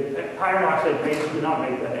 The iron oxide paints do not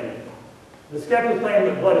make that image. The skeptics claim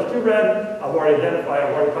that blood is too red. I've already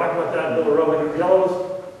talked about that. Bilirubin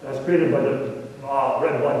yellows. That's created by the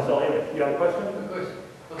red blood cell image. You have a question? Of course.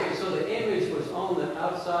 Okay, so the image was on the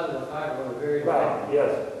outside of the fiber on the very back. Right,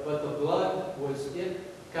 yes. But the blood, was it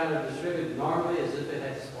kind of distributed normally as if it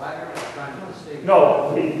had splattered or trying to distinguish?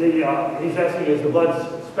 No, he's asking is the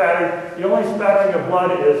blood spattered. The only spattering of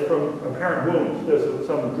blood is from apparent wounds. There's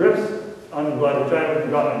some drips on the blood, which I haven't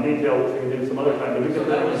forgotten in detail, which we can do some other time. But we So can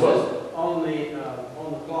that do was both. just on the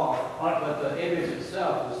cloth, but the image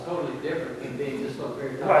itself was totally different than being just on the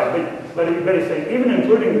very top. Right, but he's saying, even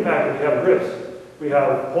including the fact that we have drips, we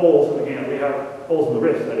have holes in the hand, we have holes in the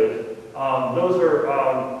wrist, that is. Those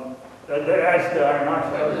are, that adds to iron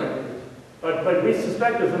oxide. But we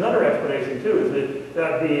suspect there's another explanation too, is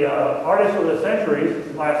that the artists of the centuries,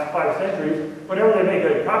 the last 5 centuries, whenever they make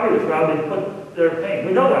a copy of the shroud, they put their paint.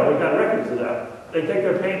 We know that, we've got records of that. They take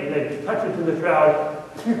their paint and they touch it to the shroud.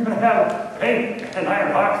 You're going to have paint and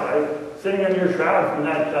iron oxide sitting on your shroud from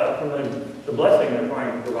that, from the blessing they're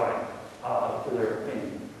trying to provide to their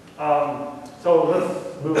painting. So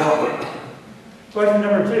let's move on. Question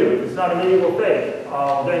number 2, if it's not a medieval faith,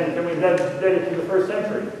 then can we date it to the 1st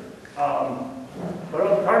century? What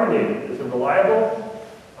about the carbon dating? Is it reliable?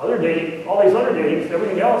 Other dating, all these other datings,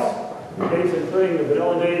 everything else dates, including the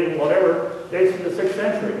vanilla dating and whatever, dates to the 6th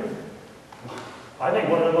century. I think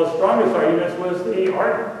one of the most strongest arguments was the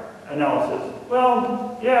art analysis.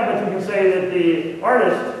 Well, yeah, but you can say that the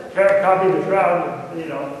artist copied the shroud, you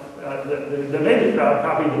know, the made the shroud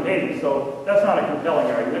copied the painting, so that's not a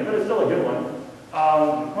compelling argument, but it's still a good one.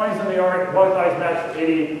 Coins in the art, both eyes match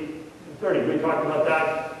 80-30. We talked about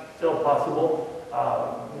that, still possible,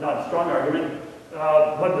 not a strong argument.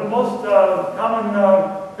 But the most common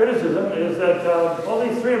criticism is that all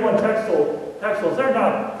these 3-in-1 textiles, they're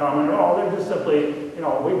not common at all. They're just simply, you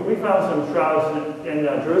know, we found some shrouds in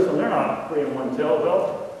Jerusalem. They're not 3-in-1 built.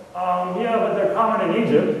 Yeah, but they're common in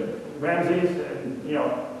Egypt, Ramses, and, you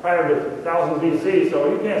know, prior to 1000 BC.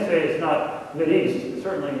 So you can't say it's not Mideast. It's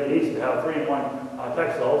certainly Mideast to have 3-in-1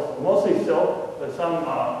 textiles, mostly silk, but some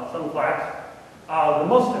flax.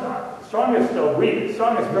 The strongest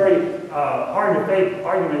very hard to fake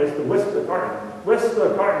argument is the whisk the carton. Whisk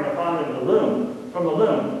the carton upon the loom. From the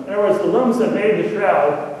loom. In other words, the looms that made the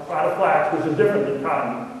shroud out of flax, which is different than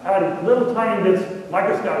cotton, had little tiny bits,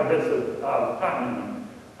 microscopic bits of cotton in them.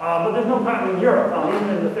 But there's no cotton in Europe, even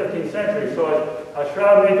in the 15th century, so a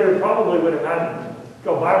shroud maker probably would have had to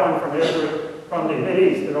go buy one from the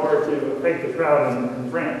Mideast in order to fake the shroud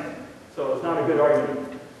in France. So it's not a good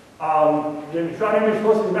argument. The shroud image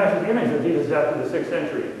closely matches the image of Jesus after the 6th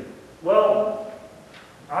century. Well,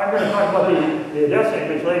 I'm going to talk about the Odessa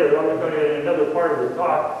image later. I'm going to get another part of the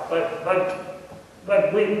talk. But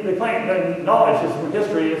the claim, the knowledge is from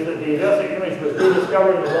history is that the Odessa image was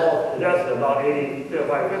rediscovered in the wall of Odessa about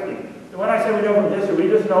 550. And when I say we know from history, we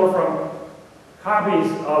just know from copies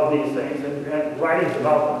of these things and writings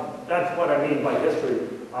about them. That's what I mean by history.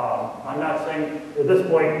 I'm not saying at this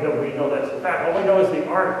point that we know that's the fact. All we know is the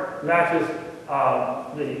art matches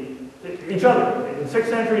each other. In the 6th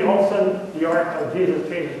century, all of a sudden, the art of Jesus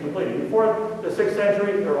changes completely. Before the 6th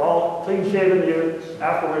century, they're all clean-shaven youths.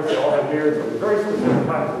 Afterwards, they all have beards of very specific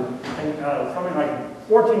kinds, and something like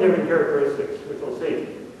 14 different characteristics, which we'll see.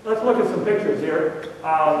 Let's look at some pictures here.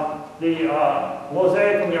 The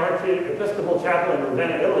mosaic from the Archiepiscopal Chapel in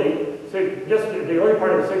Ravenna, Italy. See, just the early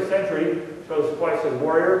part of the 6th century shows Christ as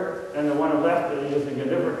warrior, and the one on the left is using a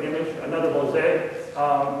different image, another mosaic.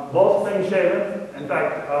 Both clean-shaven. In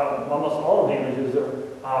fact, almost all of the images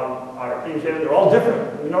are clean-shaven. They're all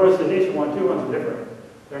different. You notice that each one, 2 ones are different.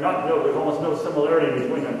 There's almost no similarity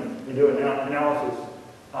between them. You do an analysis.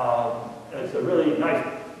 It's a really nice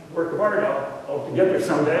work of art. I hope to get there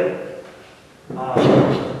someday.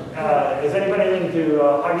 Is anybody into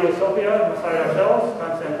Hagia Sophia, Messiah ourselves,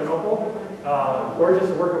 Constantinople? Gorgeous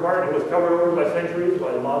work of art. It was covered over by centuries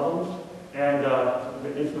by the Muslims and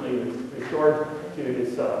recently restored to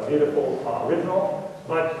its beautiful original.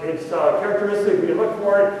 But its characteristic, if you look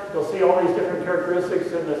for it, you'll see all these different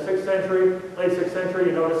characteristics in the 6th century, late 6th century.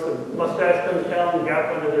 You notice the mustache comes down, the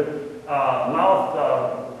gap under the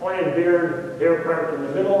mouth, pointed beard, hair part in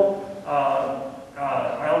the middle.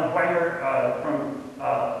 Alan Weinger from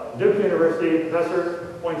Duke University,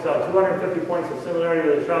 professor, points out 250 points of similarity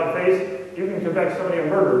with the shroud face. You can convict somebody of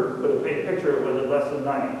murder with a picture with less than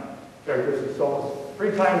 90 characteristics. So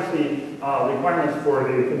 3 times the requirements for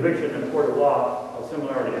the conviction in a court of law of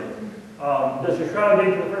similarity. Does the shroud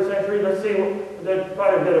date to the 1st century? Let's see. There's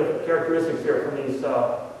quite a bit of characteristics here from these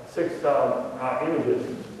 6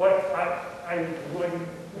 images. I'm going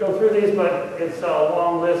to go through these, but it's a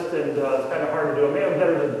long list and it's kind of hard to do. It may have been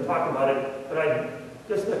better to talk about it, but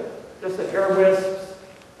just the hair wisps,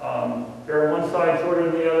 hair on one side shorter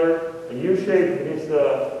than the other, a U shape against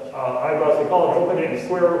the eyebrows. They call it opening and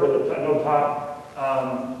square with no top.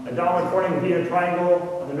 A downward pointing V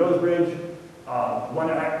triangle on the nose bridge. One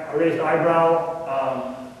raised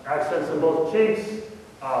eyebrow. Accents in both cheeks.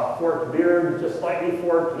 Forked beard, just slightly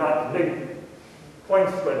forked, not big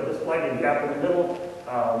points, but just slightly gap in the middle.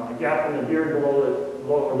 A gap in the beard below the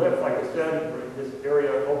lower lip, like I said, this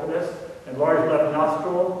area of openness. And large left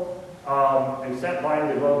nostril. Accent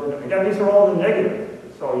line below. Again, these are all the negative.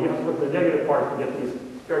 So you have to look at the negative part to get these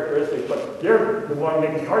characteristics. But they're the one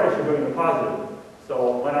making the artists are doing the positive.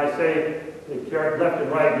 So when I say the left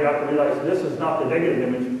and right, you have to realize this is not the negative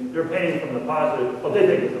image. They're painting from the positive, what they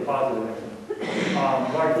think is the positive image.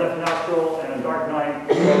 Large left nostril and a dark line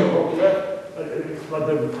below the lip. But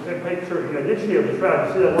the picture, the identity of the shroud,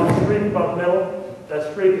 you see that long streak above the middle? That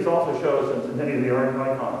streak is also shows in many of the art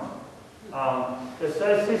icons. It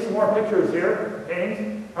says, see some more pictures here,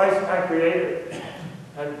 paintings. Christ, my creator.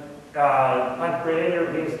 And my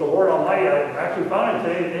creator means the Lord Almighty. I actually found it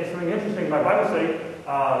today. It's something interesting in my Bible study.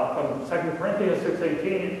 From 2 Corinthians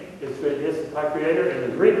 6:18, it's my creator, and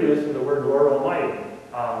the Greek use of the word Lord Almighty.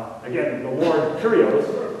 Again, the Lord Kyrios,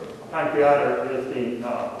 Pancreator, is the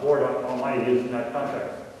Lord Almighty used in that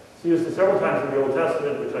context. It's used several times in the Old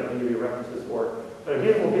Testament, which I can give you references for. But a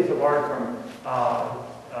beautiful piece of art from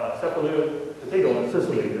Cephalou Cathedral in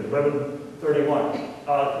Sicily, 1131.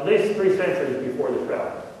 At least 3 centuries before the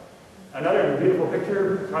shroud. Another beautiful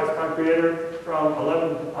picture, Christ Pancreator, from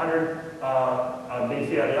 1100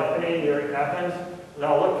 BC at Athens, near Athens.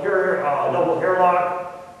 Now look here, double hairlock.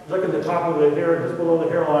 Look at the top of the hair, just below the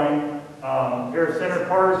hairline. Hair center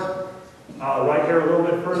part, right hair a little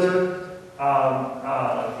bit further.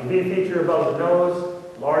 V feature above the nose,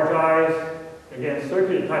 large eyes. Again,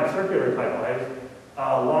 circular type eyes.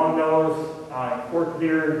 Long nose, forked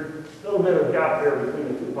beard, a little bit of gap here between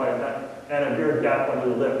the two points, and a beard gap under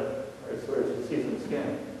the lip, where you can see some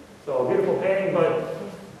skin. So a beautiful painting, but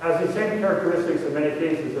has the same characteristics in many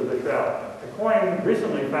cases of the shroud. A coin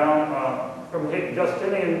recently found from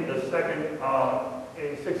Justinian II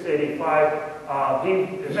in 685.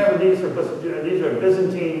 Remember, these are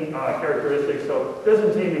Byzantine characteristics. So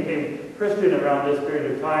Byzantine became Christian around this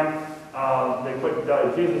period of time. They put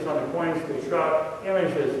Jesus on the coins. The shroud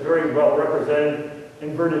image is very well represented.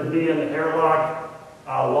 Inverted V in the hairlock,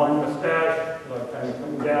 long mustache, kind of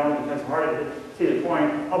coming down. It's hard to see the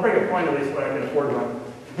coin. I'll bring a coin at least when I can afford one.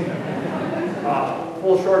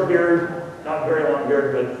 Full short beard, not very long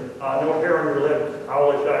beard, but no hair under the lip,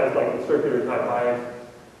 owlish eyes like the circular type eyes.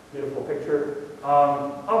 Beautiful picture.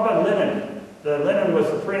 How about linen? The linen was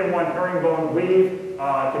the 3-in-1 herringbone weave.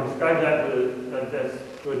 I can describe that, but that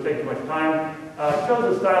would take too much time. It shows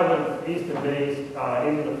the style of the East and Mid East,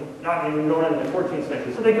 not even known in the 14th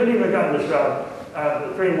century. So they couldn't even have gotten this the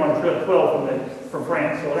 3-in-1 12 from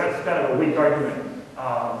France. So that's kind of a weak argument.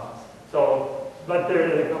 But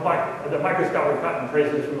the microscopic cotton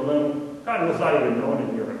traces from the loom, cotton was not even known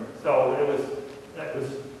in Europe. So that was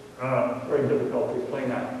very difficult to explain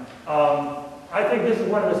that. I think this is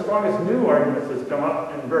one of the strongest new arguments that's come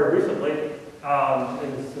up, and very recently,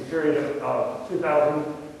 in the period of 2000,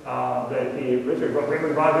 that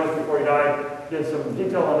Raymond Rogers, before he died, did some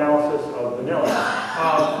detailed analysis of vanilla.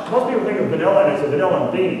 Most people think of vanilla as a vanilla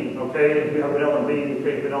bean, okay? If you have vanilla bean, you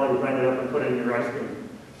take vanilla, you grind it up and put it in your ice cream.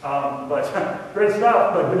 But great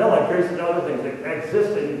stuff, but vanilla carries some other things that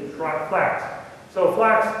exist in flax. So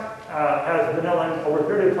flax has vanillin. Over a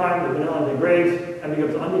period of time, the vanillin degrades and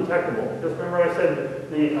becomes undetectable. Just remember I said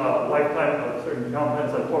the lifetime of certain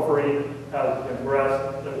compounds like porphyry and whereas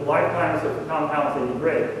the lifetimes of compounds that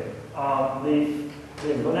degrade.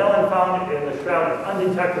 The vanillin found in the shroud is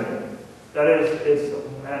undetectable. That is,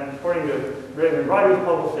 and according to Raymond Rogers,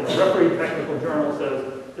 published in a referee technical journal, says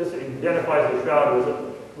this identifies the shroud as at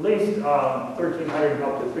least 1,300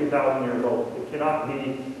 up to 3,000 years old. It cannot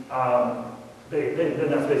be. They didn't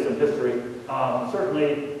have space in history. Certainly,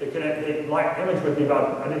 the image would be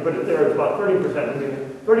about, I didn't put it there, it's about 30%.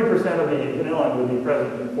 30% of the vanillin would be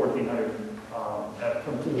present in 1,400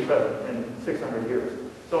 from to the present in 600 years.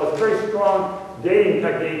 So it's a very strong dating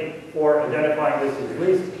technique for identifying this as at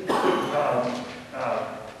least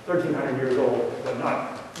 1,300 years old, but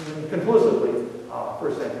not conclusively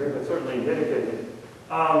first century, but certainly indicated.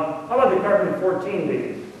 How about the carbon-14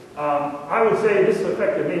 dating? I would say this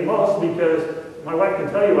affected me most because my wife can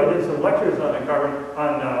tell you I did some lectures on the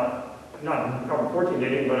not carbon-14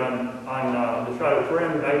 dating, but on the Shroud of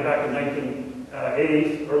Turin back in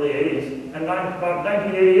 1980s, early 80s. And about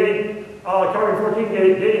 1988, carbon-14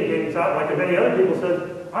 dating came out, like many other people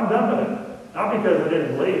said, I'm done with it. Not because I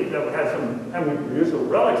didn't believe that we had some reproducible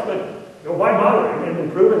relics, but why bother? It had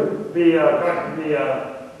been proven the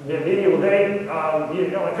the medieval day, you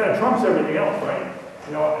know, it kind of trumps everything else, right?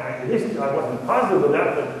 You know, at least I wasn't positive of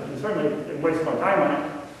that, but you certainly didn't waste my time on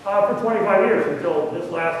it. For 25 years, until this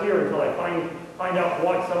last year, until I find out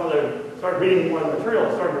what some of the, start reading more of the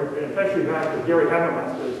material, started especially back to Gary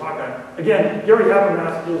Habermas to talk on. Again, Gary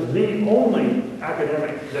Habermas is the only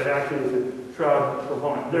academic that actually is a Shroud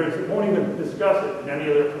proponent. They won't even discuss it in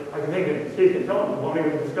any other, I can think of Steve can tell them, won't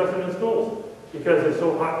even discuss it in schools because it's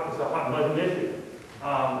so hot, it's a hot button issue.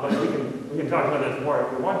 But we can talk about this more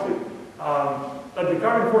if we want to. But the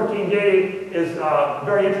carbon-14 dating is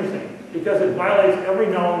very interesting because it violates every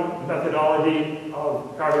known methodology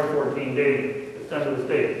of carbon-14 dating that's done to this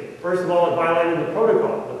date. First of all, it violated the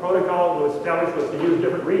protocol. The protocol was established was to use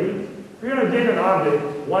different regions. If you're going to date an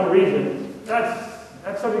object, one region, that's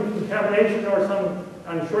some contamination or some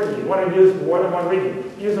uncertainty. You want to use more than one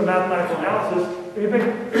region. Use a mathematical analysis. If you pick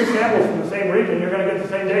 3 samples from the same region, you're going to get the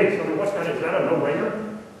same dates. I mean, is that a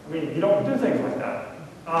no-brainer? I mean, you don't do things like that.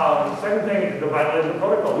 Second thing, the violated the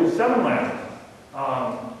protocol. Use 7 labs.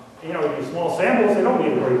 You know, use small samples. They don't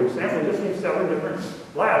need a very big sample. You just need 7 different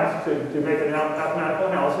labs to make a mathematical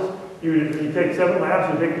analysis. You take 7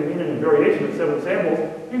 labs, you take the mean and variation of 7 samples,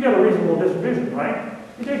 you get a reasonable distribution, right?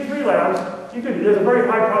 You take 3 labs, there's a very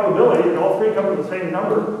high probability that all 3 come to the same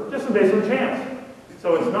number, just based on chance.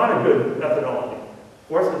 So it's not a good methodology.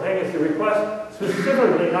 Fourth thing is to request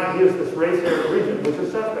specifically not use this race area region, which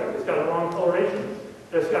is suspect. It's got a wrong coloration.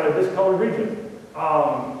 It's got a discolored region.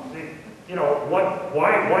 You know,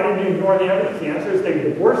 why didn't you ignore the evidence? The answer is they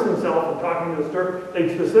divorced themselves from talking to the STIRP.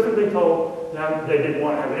 They specifically told them they didn't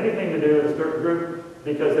want to have anything to do with the STIRP group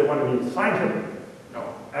because they wanted to be scientific.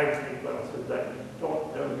 No, actually,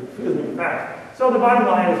 don't confuse me with facts. So the bottom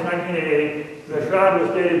line is 1988, the Shroud was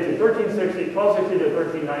dated to 1360, 1260 to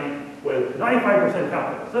 1390 with 95%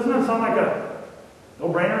 confidence. Doesn't that sound like a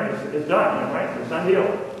no-brainer? It's done, right? It's a done deal.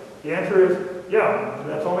 The answer is, yeah,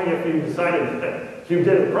 that's only if you decided that you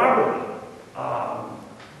did it properly.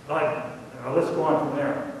 But let's go on from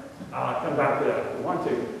there. Come back to that if we want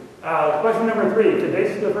to. Question number 3, the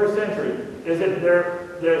dates of the 1st century. Is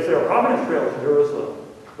there a provenance trail to Jerusalem?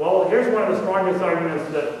 Well, here's one of the strongest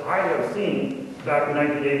arguments that I have seen back in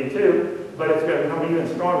 1982, but it's become even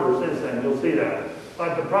stronger since then. You'll see that.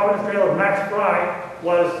 But the provenance trail of Max Fry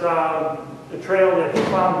was the trail that he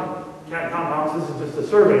found compounds. This is just a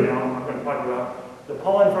survey now I'm not going to talk about. The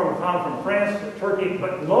pollen found from France, Turkey,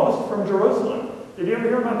 but most from Jerusalem. Did you ever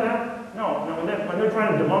hear about that? No. When they're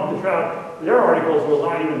trying to debunk the Shroud, their articles will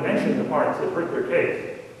not even mention the parts that hurt their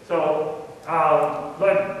case. So,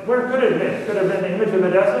 but where could it have been? Could it have been the image of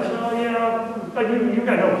Edessa? Well, yeah, but you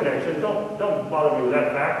got no connection. Don't bother me with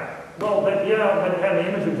that fact. Well, but yeah, but it had the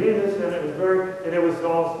image of Jesus, and it was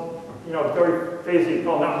all, you know, very phasey,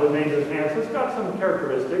 called not with dangerous hands. So it's got some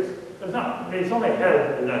characteristics. It's only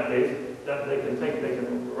head in that case that they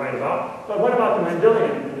can write about. But what about the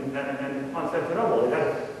Mendelian and Constantinople? It had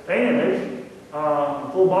a faint image,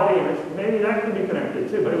 full body image. Maybe that could be connected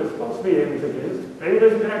too, but it was supposed to be the image of Jesus. Maybe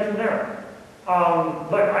there's a connection there.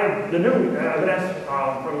 But the new evidence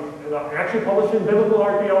actually published in Biblical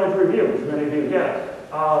Archaeology Review, which many of you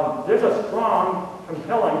get. There's a strong,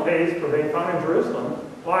 compelling case for being found in Jerusalem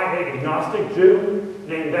by an agnostic Jew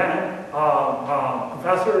named Bannon,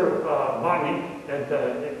 professor of botany at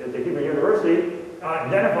the Hebrew University,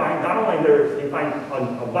 identifying not only he finds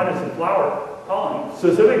an abundance of flower pollen,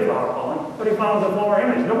 specific flower pollen, but he found the flower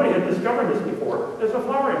image. Nobody had discovered this before. There's a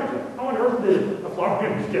flower image. How on earth did a flower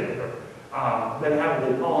image get there? Then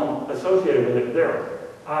having the pollen associated with it there.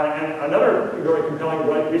 And another very compelling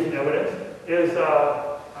recent evidence is,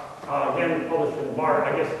 again, published in BART.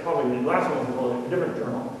 I guess probably the last one was published in a different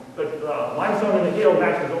journal. But limestone in the heel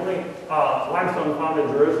matches only limestone found in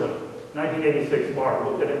Jerusalem. 1986 BART.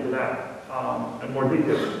 We'll get into that in more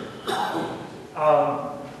detail.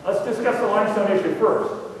 Let's discuss the limestone issue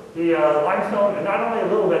first. The limestone, and not only a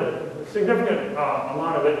little bit, significant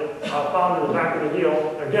amount of it found in the back of the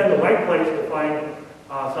heel. Again, the right place to find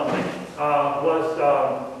something was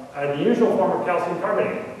the usual form of calcium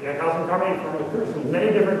carbonate. Yeah, calcium carbonate occurs in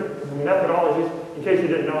many different methodologies, in case you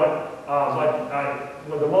didn't know it.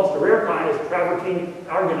 But the most rare kind is travertine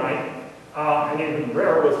argonite, and even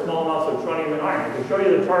rarer with small amounts of tronium and iron. I can show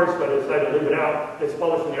you the charts, but I decided to leave it out. It's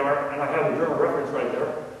published in the art, and I have the journal reference right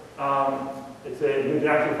there. You can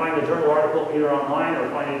actually find the journal article either online or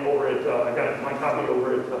find it over at, I got my copy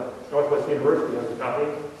over at Northwest University has a copy.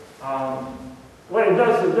 What it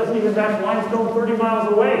does is it doesn't even match limestone 30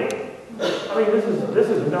 miles away. I mean, this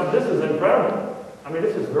is incredible. I mean,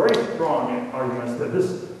 this is very strong arguments that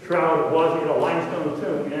this shroud was in a limestone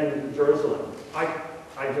tomb in Jerusalem. I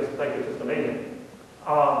just think it's just amazing.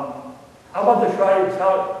 How about the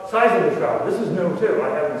shroud, size of the shroud? This is new too. I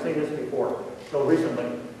haven't seen this before, so recently.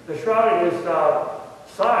 The shroud is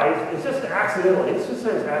size, it's just accidental. It just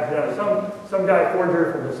says accidental. Some guy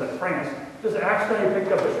forger from France just accidentally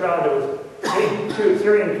picked up a shroud that was 8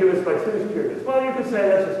 Syrian cubits by 2 cubits. Well, you could say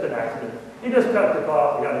that's just an accident. He just cut the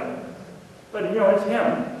cloth and got it. But you know, it's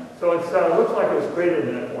him. So it looks like it was created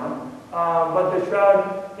in that form. But the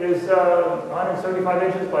shroud is 175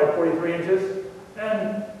 inches by 43 inches.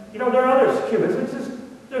 And, you know, there are other cubits. It's just,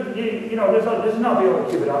 you know, this is not the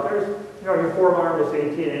only cubit out there. You know, your forearm is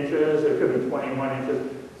 18 inches. It could be 21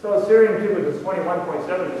 inches. So a Syrian cubit is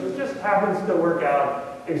 21.7 inches. It just happens to work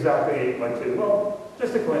out exactly 8 by 2. Well,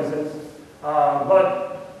 just a coincidence.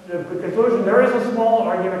 But the conclusion, there is a small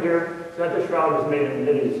argument here that the shroud was made in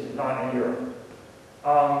the Middle East, not in Europe.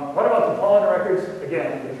 What about the pollen records?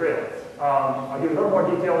 Again, the trail. I'll give you a little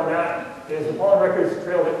more detail on that. Is the pollen records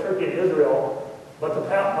trail in Turkey and Israel, but the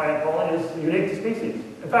plant pollen is unique to species.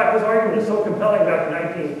 In fact, this argument is so compelling back in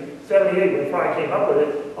 1978 when Fry came up with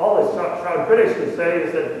it. All the shroud critics would say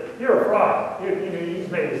is that you're a fraud. You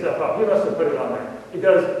just made this stuff up. You must have put it on there.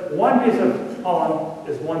 Because one piece of pollen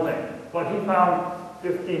is one thing, but he found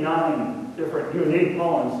 59 different unique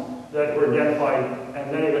pollens that were identified,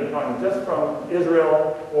 and many of them coming just from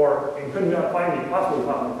Israel, or he couldn't find any possibly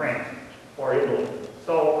found in France or Italy.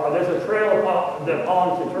 So there's a trail of the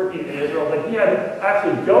pollen to Turkey and Israel, but he had to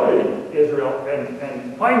actually go to Israel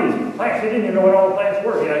and find these plants. He didn't even know what all the plants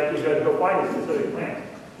were. He actually had to go find these specific plants.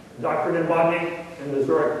 Doctorate in botany in the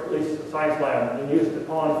Zurich Police Science Lab, and used the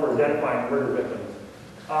pollen for identifying murder victims.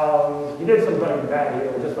 He did something bad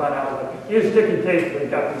here. We just found out that he used sticky tape when he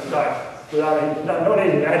got these stocks without any, no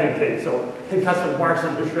need to agitate, so he got some marks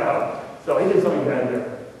on the shroud. So he did something bad there.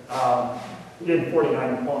 He did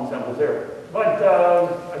 49 pollen samples there. But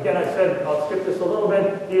again, I said, I'll skip this a little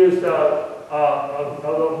bit. He used, most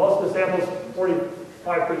of the samples,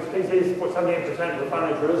 45 species, 78% were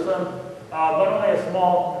found in Jerusalem, but only a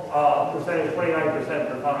small percentage,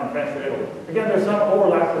 29% were found in France or Italy. Again, there's some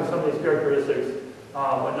overlap in some of these characteristics,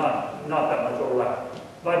 but not that much overlap.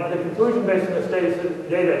 But the conclusion based on this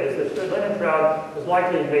data is that linen shroud was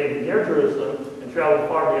likely made near Jerusalem and traveled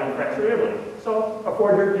far beyond France or Italy. So a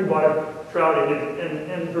forger, he bought a shroud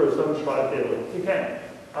in Jerusalem, bought it to Italy. You can.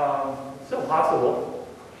 Still possible.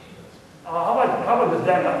 How about this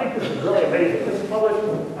dam? I think this is really amazing. This is published in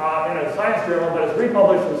a science journal, but it's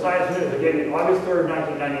republished in Science News. They gave it August 3rd,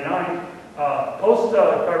 1999.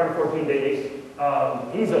 Post-carbon-14 dating.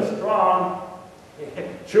 He's a strong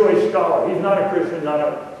Jewish scholar. He's not a Christian, not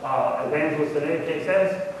an evangelist in any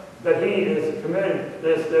sense, but he is committed.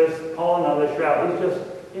 There's pollen on the shroud.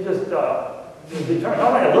 He's determined,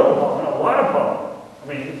 not only a little pollen, a lot of pollen. I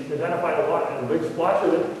mean, he's identified a lot, and a big splotch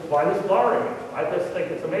of it by this flowering. I just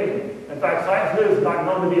think it's amazing. In fact, Science News is not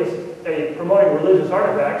known to be a promoting religious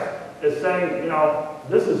artifacts. It's saying, you know,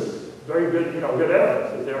 this is very good, you know, good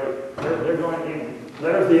evidence. They're going to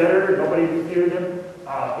letters the editor. Nobody refuted him.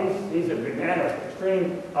 He's a man of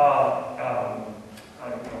extreme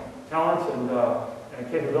talents and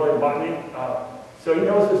capability of botany. So he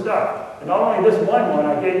knows his stuff. And not only this one,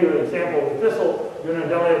 I gave you an example of the thistle,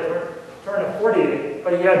 Avondale Turin 48,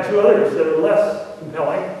 but he had 2 others that are less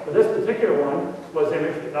compelling. But this particular one was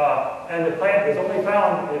imaged, and the plant is only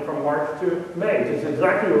found from March to May, which is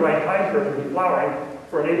exactly the right time for it to be flowering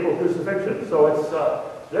for an April crucifixion. So it's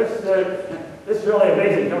this is really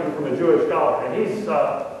amazing coming from a Jewish scholar, and he's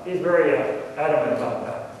very adamant about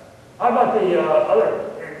that. How about the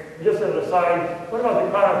other, just as an aside, what about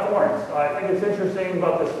the crown of thorns? I think it's interesting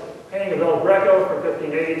about this painting of El Greco from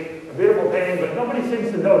 1580, a beautiful painting, but nobody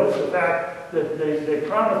seems to notice the fact that the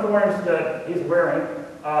crown of thorns that he's wearing,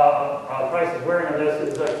 Christ is wearing on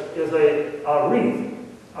this, is a wreath.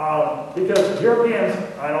 Because Europeans,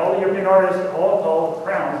 and all the European artists, all call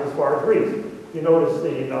crowns as far as wreaths. You notice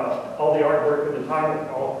all the artwork at the time,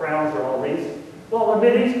 all crowns are all wreaths. Well, the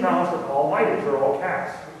Mideast crowns are all mitres, are all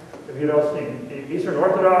caps. If you don't see the Eastern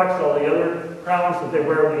Orthodox, all the other crowns that they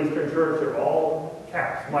wear in the Eastern Church are all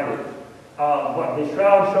caps, mitres. But the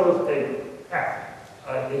shroud shows a cap,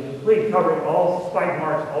 a complete covering, all spike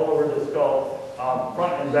marks all over the skull,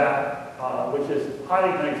 front and back, which is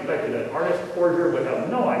highly unexpected. An artist forger would have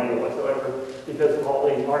no idea whatsoever, because all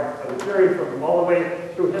the art of the period from all the way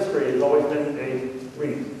through history has always been a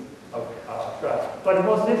wreath of shrouds. But the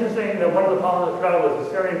most interesting, that one of the pollen of the shroud was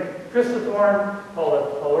the Syrian Christothorn, called a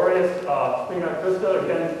Pelorius spina Christa.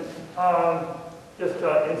 Again, just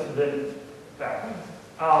incident fact.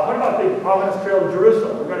 What about the Providence Trail of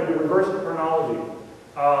Jerusalem? We're going to do reverse chronology.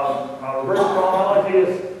 Reverse chronology is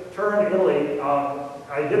Turin, Italy.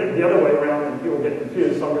 I did it the other way around in people get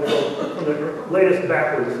confused, so I'm going to go from the latest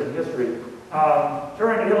backwards in history.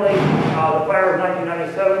 Turin, Italy, the fire of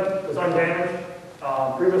 1997 was undamaged.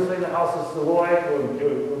 Previously, the House of Savoy,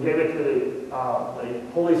 who gave it to the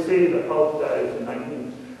Holy See, the Pope, that is in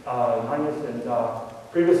 1990s, and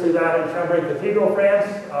previously that in Chambray Cathedral, France.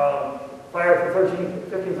 Fire from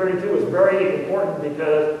 1532 was very important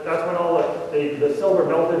because that's when all the silver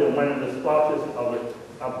melted and went into splotches of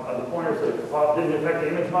the corners, so it didn't affect the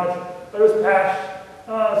image much. But it was patched.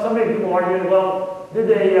 So many people argued, well, did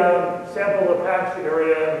they sample the patched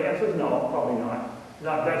area? And the answer is no, probably not.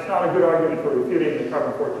 That's not a good argument for refuting the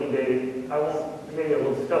carbon-14 dating. I won't, maybe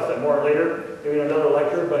we'll discuss that more later, maybe in another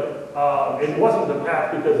lecture, but it wasn't the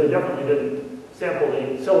patch because they definitely didn't sample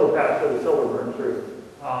the silver patch or the silver burn through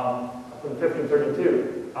from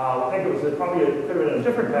 1532. I think it was probably could have been a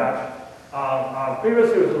different patch.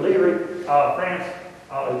 Previously it was a Liry, France,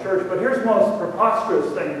 the church, but here's the most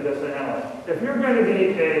preposterous thing that's analyzed. If you're going to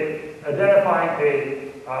be identifying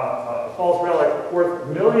a false relic worth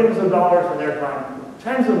millions of dollars in their time,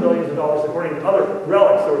 tens of millions of dollars according to other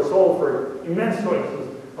relics that were sold for immense sources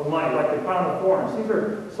of money, like the crown of thorns. These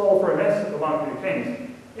are sold for immense amount of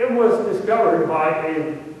things. It was discovered by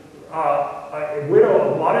a widow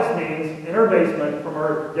of modest means in her basement from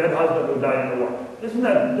her dead husband who died in the war. Doesn't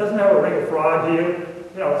have a ring of fraud to you?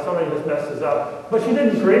 You know, somebody just messes up. But she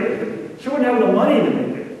didn't create it. She wouldn't have the money to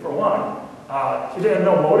make it, for one. She didn't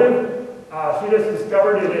have no motive. She just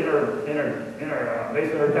discovered it in her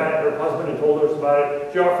basement. Her husband had told us about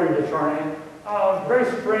it. Geoffrey de Charnay. Very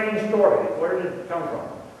strange story. Where did it come from?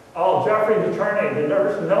 Oh, Geoffrey de Charnay, the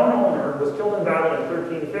first known owner, was killed in battle in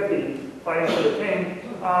 1350, fighting for the king.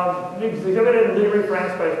 He was exhibited in Liry,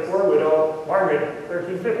 France by his poor widow, Margaret,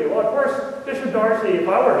 1350. Well, of course, Bishop Darcy, if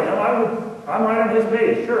I were him, I'm right on his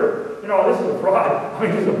page, sure. You know, this is a fraud. I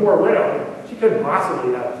mean, she's a poor widow. She couldn't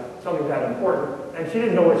possibly have something that important. And she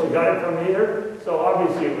didn't know where she got it from either. So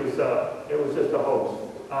obviously it was just a hoax.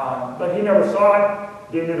 But he never saw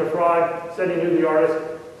it, deemed it a fraud, said he knew the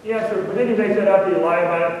artist. He answered, but did he make that up? Did he lie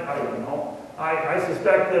about it? I don't know. I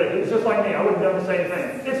suspect that he was just like me. I would have done the same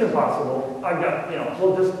thing. It's impossible. I've got, you know,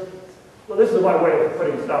 well, this is my way of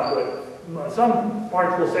putting stuff to it. Some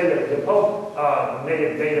parts will say that the Pope made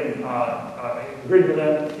him agreed with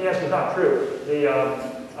them. The answer is not true. The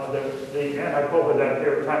anti-Pope at that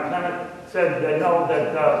period of time, Clement, said that no,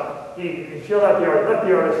 that she'll let the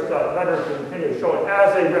artist let her continue to show it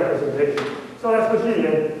as a representation. So that's what she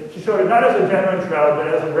did. She showed it not as a genuine shroud, but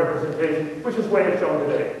as a representation, which is the way it's shown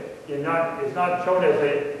today. It's not shown as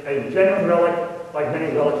a genuine relic, like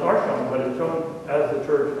many relics are shown, but it's shown as the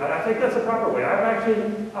church. And I think that's the proper way. I'm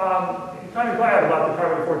actually kind of glad about the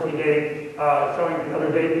carbon-14 dating showing the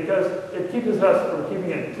other day because it keeps us from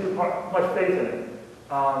keeping it too much faith in it.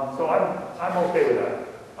 So I'm okay with that.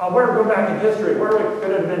 Go back in history. Where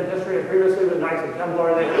could have been history previously with Knights of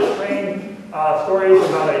Templar? They had strange stories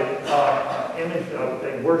about a image of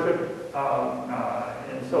they worship,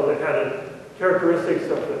 and so they had characteristics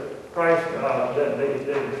of the Christ that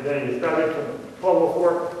they described it from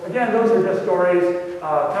 1204. Again, those are just stories.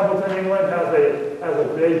 Templeton, England has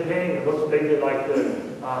a big painting that looks vaguely like the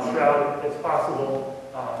shroud. It's possible.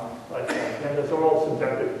 And it's all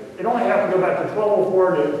subjective. It only has to go back to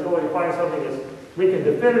 1204 to totally find something that we can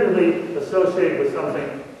definitively associate with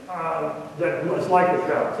something that was like the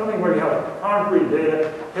shroud. Something where you have concrete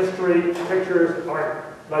data, history, pictures, art.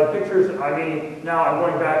 By pictures, I mean, now I'm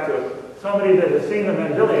going back to somebody that has seen the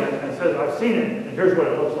Mendelian and says, I've seen it, and here's what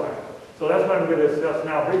it looks like. So that's what I'm going to discuss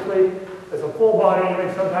now briefly. It's a full body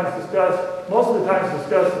image, sometimes discussed, most of the times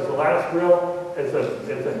discussed as a lattice grill. It's a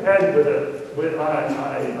head on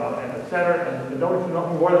a center, and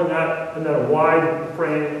nothing more than that, and then a wide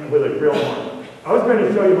frame with a grill on it. I was going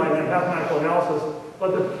to show you my mathematical analysis,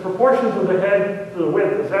 but the proportions of the head to the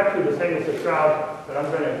width is actually the same as the shroud, but I'm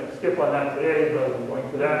going to skip on that today rather than going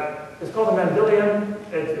through that. It's called a Mendelian.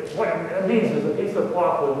 What it means is a piece of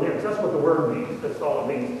cloth with limbs. That's what the word means. That's all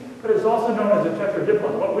it means. But it's also known as a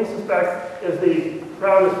tetradiplon. What we suspect is the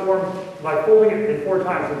shroud is formed by folding it in 4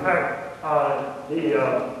 times. In fact, the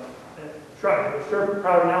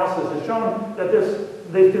shroud analysis has shown that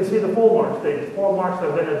they can see the fold marks. The fold marks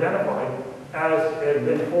have been identified as have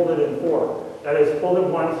been folded in 4. That is,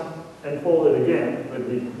 folded once and folded again.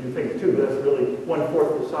 You think 2, but that's really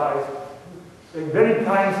 1/4 the size. In many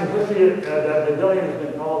times in history, that Mendelian has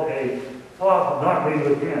been called a cloth not made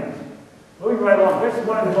with hands. Moving right along, this is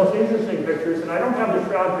one of the most interesting pictures, and I don't have the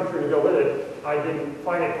shroud picture to go with it. I didn't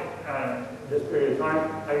find it this period of time.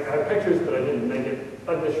 I have pictures, but I didn't make it.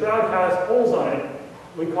 But the shroud has holes on it.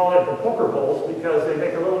 We call it the poker holes because they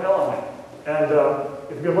make a little L on it. And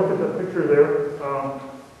if you look at the picture there,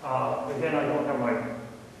 Again, I don't have my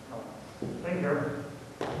thing here,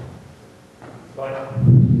 but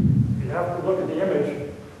you have to look at the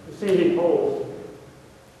image to see these holes.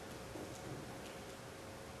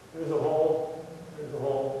 There's a hole, there's a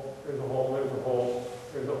hole, there's a hole, there's a hole,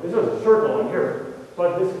 this is a circle in here,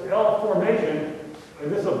 but this L formation,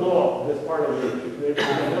 and this is a blow up, this part of the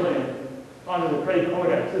pavilion, found in the Craig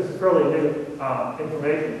Codex. This is fairly new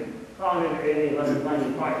information, found in AD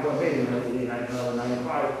 1195, well, maybe in AD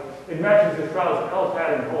 1195. It matches the shroud's L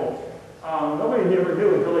pattern holes. Nobody ever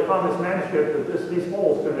knew until they found this manuscript that these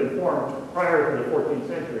holes could have been formed prior to the 14th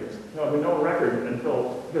century. No record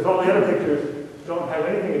until, because all the other pictures don't have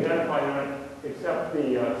anything identified on it except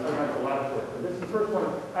the sometimes the lattice. This the first one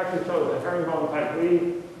actually shows a herringbone type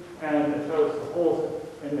weave, and it shows the holes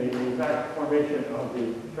in the exact formation of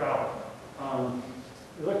the shroud.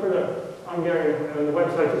 You look for the Hungarian, the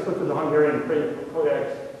website, just look for the Hungarian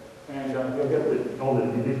Codex, and you'll get all the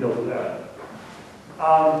details of that.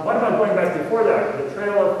 What about going back before that? The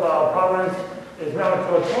Trail of Providence is now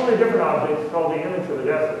to a totally different object called the Image of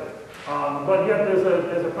Edessa. But yet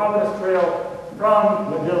there's a Providence Trail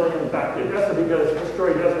from Woodinville back to Edessa, because this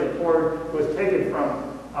story does record it was taken from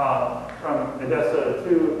Edessa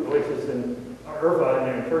to, which is in Urfa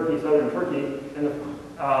in Turkey, southern Turkey, in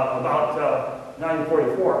about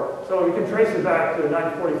 944. So we can trace it back to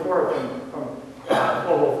 944 from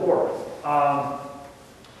 1204.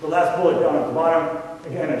 The last bullet down at the bottom,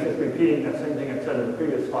 again, it's just repeating that same thing I said in the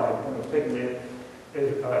previous slide when it was taken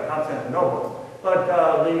in Constantinople. But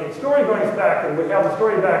the story going back, and we have the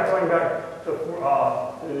story going back to the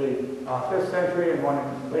 5th century and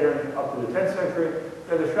one later up to the 10th century.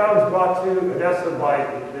 The shroud was brought to Edessa by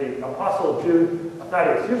the apostle Jude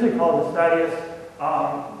Thaddeus, usually called Thaddeus,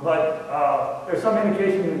 but there's some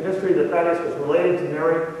indication in history that Thaddeus was related to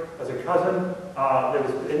Mary as a cousin. There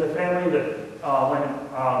was in the family that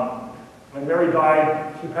when Mary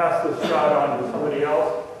died, she passed the shroud on to somebody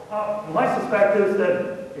else. My suspect is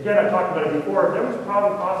that, again, I talked about it before, there was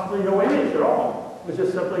probably possibly no image at all. It was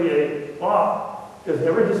just simply a cloth, because they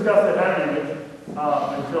never discussed it had an image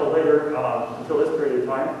until later, until this period of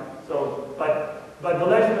time. So, but the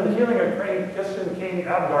legend of the healing of Christian King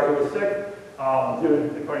Avondale, he was sick.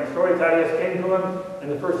 According to the story, Thaddeus came to him in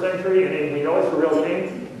the 1st century, and we know it's a real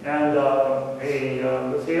king, and he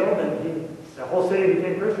was healed, and the whole city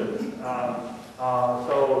became Christians.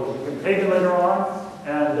 So he became pagan later on,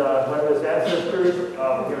 and one of his ancestors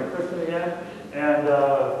became a Christian again. And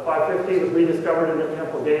 550 was rediscovered in the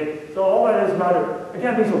Temple Gate. So all that is matter.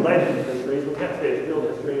 Again, these are legend histories. We can't say it's real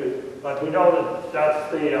history, but we know that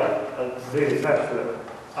that's the effects of it.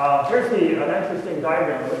 Here's an interesting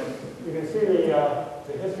diagram. You can see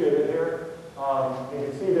the history of it here. You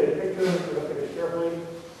can see the picture. If you look at it carefully.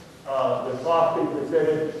 The cloth being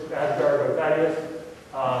presented to Asgard by Thaddeus.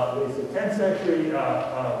 It's a 10th century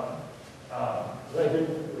legend,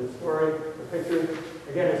 the story, the picture.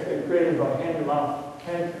 Again, it's been created by hand-to-mouth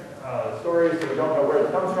stories, so we don't know where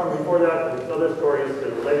it comes from. Before that, there's other stories that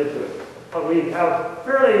are related to it. But we have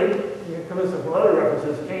fairly, you can come in from other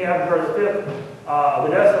references, King Avondale V of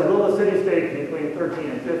Edessa ruled the city-state between 13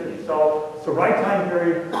 and 50. So it's the right time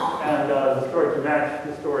period, and the story to match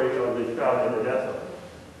the story of the Shroud in Edessa.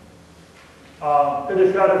 Could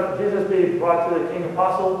the Shroud of Jesus be brought to the King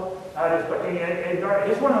Apostle? That is by King Edgar.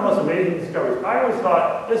 It's one of the most amazing discoveries. I always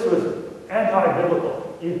thought this was anti-biblical.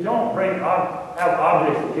 You don't have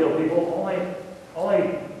objects to heal people.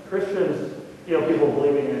 Only Christians heal people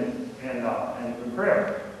believing in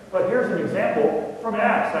prayer. But here's an example from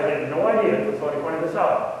Acts. I had no idea until somebody pointed this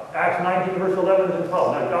out. Acts 19, verse 11 and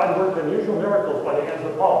 12. Now God worked unusual miracles by the hands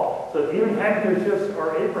of Paul, so that even handkerchiefs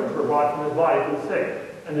or aprons were brought from his body to the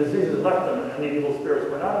sick, and diseases left them, and the evil spirits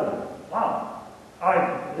went out of them. Wow.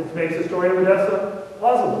 This makes the story of Edessa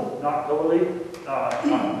plausible, not totally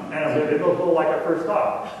biblical like I first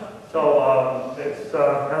thought. So it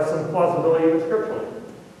has some plausibility even scripturally.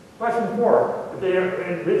 Question 4. If they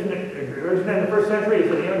originated in the 1st century, is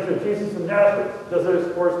the image of Jesus of Nazareth. Does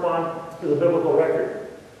this correspond to the biblical record?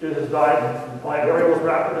 Jesus died, burial was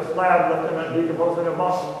wrapped in a slab, left him and decomposed in a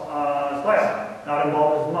slab, not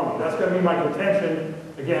involved as a mummy. That's going to be my contention.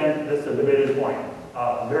 Again, this is a debated point.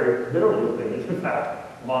 Very bitterly debated, in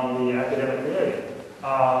fact, among the academic community.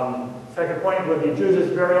 Second point would be Jesus'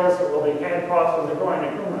 burials will be hand-crossed from the groin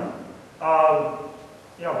and Qumran.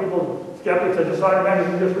 Skeptics, I just saw a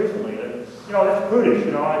magazine just recently that, that's prudish,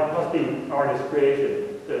 it must be artist's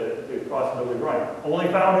creation to cross over the groin. Only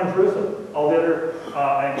found in Jerusalem. All the other,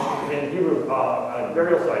 in Hebrew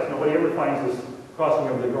burial sites, nobody ever finds this crossing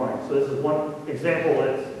over the groin. So this is one example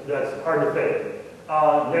that's hard to fake.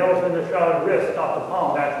 Nails in the shroud wrist, top to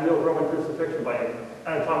palm, match real Roman crucifixion by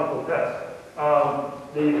anatomical tests.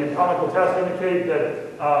 The anatomical tests indicate that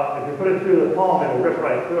if you put it through the palm, it'll rip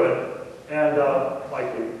right through it. And like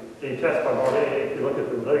the test by Boeing, if you look at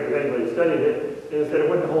the literature, if anybody studied it, is that it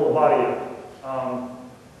wouldn't hold the body up.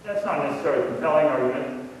 That's not necessarily a compelling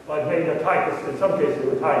argument, but maybe the type, in some cases, it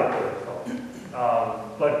would tie it to it. So,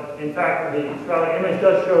 but in fact, the shroud image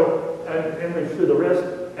does show an image through the wrist,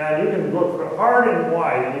 and you can look for hard and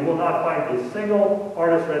wide, and you will not find a single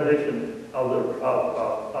artist rendition of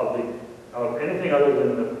anything other than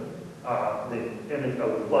the image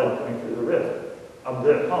of the blood coming through the wrist of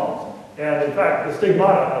the palms. And in fact, the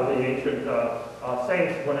stigmata of the ancient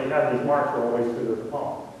saints, when they had these marks, were always through the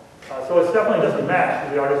palm. So it definitely doesn't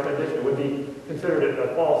match the artist rendition. It would be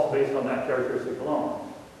considered false based on that characteristic alone.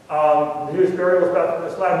 The Jewish burial was about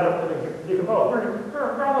slab enough to decompose.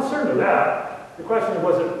 We're almost certain of that. The question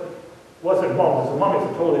was it mummies? The mummy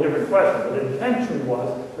is a totally different question, but the intention was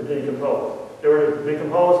to decompose. They were to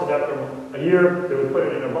decompose, and after a year, they would put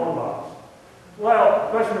it in a bone box. Well,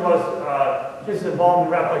 the question was, Jesus embalmed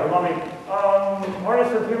and wrapped like a mummy.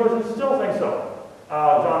 Artists and theologians still think so.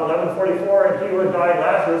 John 11:44, and he who had died,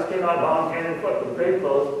 Lazarus, came out bound hand and foot with grave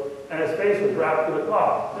clothes, and his face was wrapped with a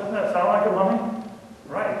cloth. Doesn't that sound like a mummy?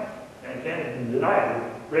 Right. And can't deny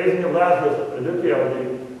it. Raising of Lazarus at Paduccio,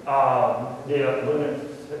 the lunar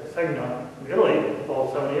segna in Italy,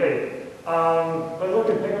 1278. But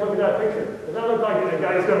take a look at that picture. Does that look like a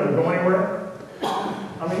guy who's going to go anywhere?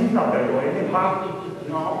 I mean, he's not going to go anywhere.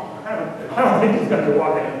 No, I don't think he's going to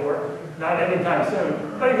walk anywhere. Not anytime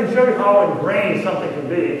soon. But you can show you how ingrained something can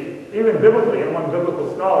be, even biblically, among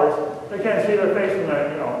biblical scholars. They can't see their face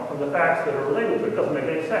from the facts that are related to it. It doesn't make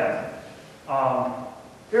any sense.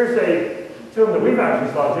 Here's a tomb that we've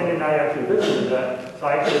actually saw. Jenny and I actually visited that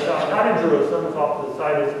site. It's not in Jerusalem. It's off to the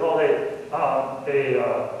side. It's called a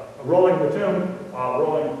rolling tomb,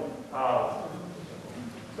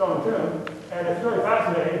 stone tomb. And it's really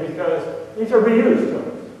fascinating because these are reused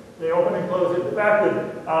tombs. They open and close it. The fact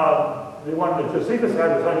that the one that Josephus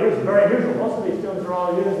had was unused is very unusual. Most of these tombs are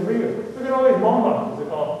all used and reused. Look at all these bone boxes. They're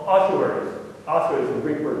called ossuaries. Ossuaries is the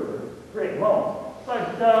Greek word for great bones.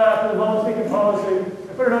 But after the bones decompose,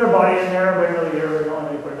 they put another body in there, wait another year,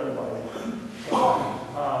 and they put another body in.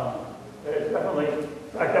 It's definitely,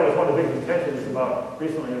 in fact, that was one of the big contentions about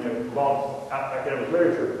recently in the involved academic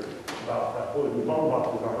literature about who the bone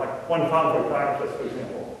boxes are, like 1 pound per diagnosis, for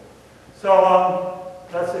example. So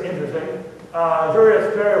that's interesting.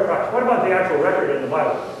 Julius' burial practice. What about the actual record in the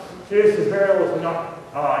Bible? Jesus' burial was not,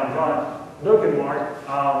 in John, Luke, and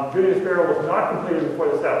Mark, Julius' burial was not completed before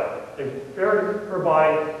the Sabbath. They buried her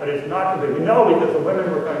body, but it's not complete. We know because the women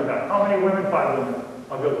were coming back. How many women? 5 women.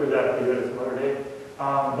 I'll go through that if you do it some other day.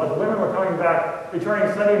 But the women were coming back,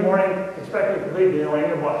 returning Sunday morning, expecting to complete the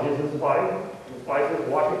anointing of what? Jesus' body, the spices,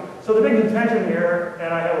 washing. So the big contention here,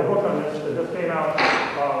 and I have a book on this that just came out,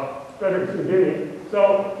 Frederick Sudini.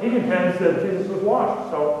 So he contends that Jesus was washed.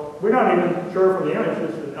 So we're not even sure from the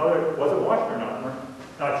images whether was it washed or not. We're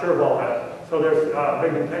not sure of all that. So there's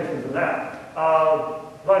big contentions in that.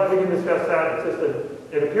 But we can discuss that. It's just that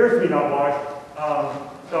it appears to be not washed.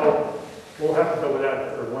 So we'll have to go with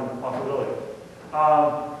that for one possibility.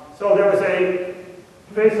 So there was a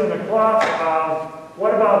face on the cloth.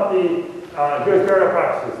 What about the Jewish burial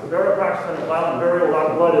practices? The burial practice in the violent burial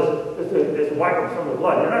without blood is to wipe up some of the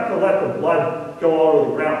blood. You're not going to let the blood go all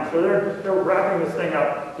over the ground. So they're wrapping this thing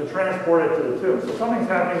up to transport it to the tomb. So something's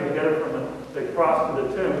happening to get it from the cross to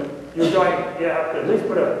the tomb. You have to at least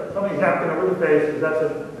put something napkin over the face, because that's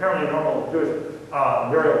apparently a normal Jewish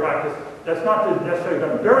burial practice. That's not necessarily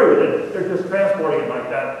going to bury with it, they're just transporting it like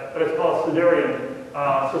that, but it's called sudarian.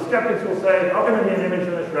 So skeptics will say, how can there be an image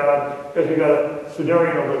in the shroud because you got a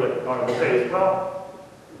sudarian over the face? Well,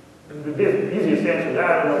 the easiest answer to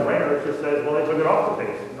that, and no-brainer, it just says, well, they took it off the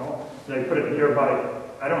face, They put it nearby.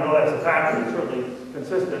 I don't know that's a fact, but it's certainly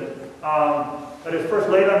consistent. But it's first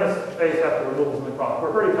laid on his face after removal from the cross.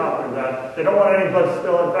 We're pretty confident of that. They don't want any blood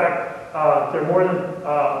spill. In fact, they're more than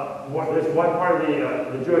there's one part of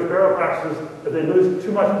the Jewish burial practices that they lose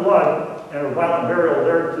too much blood in a violent burial,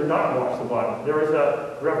 they're to not wash the body. There is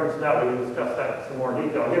a reference to that. We can discuss that in some more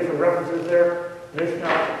detail. I'll give some references there. Mishnah,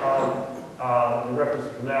 in reference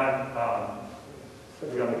to that.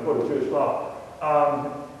 We're going to quote a Jewish law.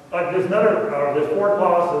 But there's there's 4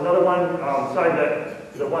 cloths. Another one beside that.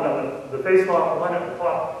 The one on the face cloth, the one on the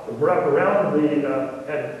cloth, wrap around the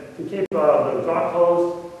head to keep the jaw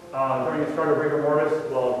closed during the start of rigor mortis.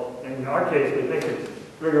 Well, in our case, we think it's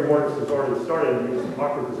rigor mortis has already started in this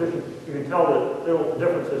awkward position. You can tell the little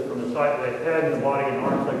differences from the side, the head and the body and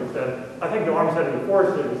arms, like I said. I think the arms had to be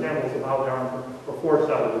forced as examples of how the arms were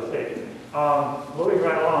forced out of the shape. Moving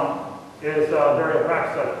right along. is burial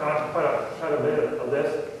practice. I've taught quite a bit of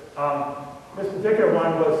this. This particular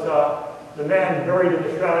one was the man buried in the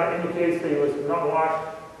shroud indicates that he was not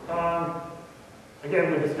washed.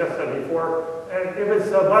 Again, we discussed that before. And if it's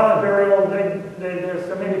a violent burial, there's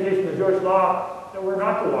some indication in the Jewish law that we're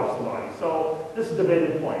not to wash the body. So this is a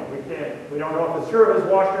debated point. We don't know if it's sure it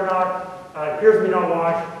was washed or not. It appears to be not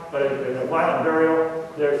washed, but in a violent burial,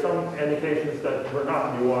 there's some indications that we're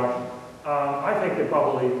not to be washed. I think they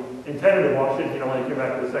probably intended to wash it, when they came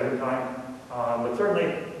back the second time. But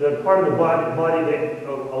certainly, the part of the body,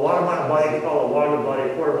 a lot of my body is called a log of body,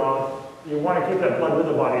 a quarter log. You want to keep that blood with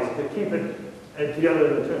the body to keep it together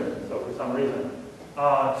in the tomb. So for some reason,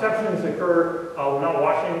 exceptions occur. Not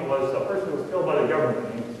washing was a person who was killed by the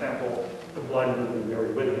government and sample the blood to be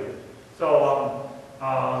buried with him. So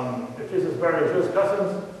if Jesus buried his Jewish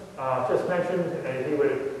cousins, just mentioned,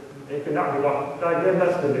 he could not be washed. Again,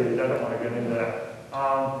 that's debated. I don't want to get into that.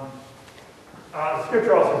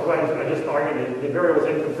 Scripture also claims, I just argued, the burial was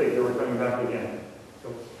incomplete. They were coming back again.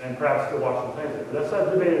 So, and perhaps to wash and cleanse it. But that's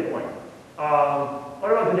a debated point.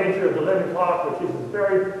 What about the nature of the linen cloth, which Jesus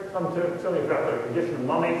buried? Something about the condition of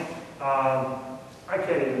mummy. I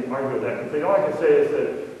can't even argue with that completely. All I can say is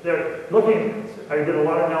that they're looking, I did a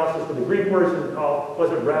lot of analysis for the Greek words called,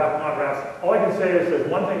 was it wrath, not wrath? All I can say is there's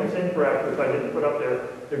one thing that's incorrect, which I didn't put up there.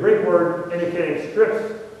 The Greek word indicating strips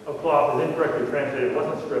of cloth is incorrectly translated. It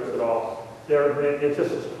wasn't strips at all. It's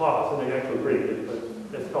just cloth in the actual Greek.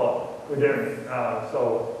 It's called Woodinville.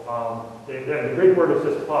 The Greek word is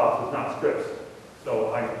just cloth, it's not strips.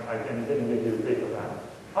 So I didn't give you the Greek of that.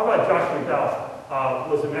 How about Josh McDowell?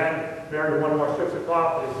 Was a man married to one or more strips of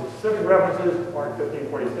cloth? There's specific references, Mark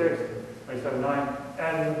 15:46, 27:9.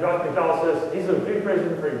 And Josh McDowell says he's a big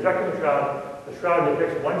reason for rejecting the shroud. The shroud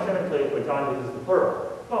depicts one shin and plate, but John uses the plural.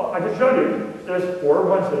 Well, I just showed you. There's 4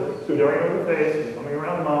 bunches sudarian over the face, coming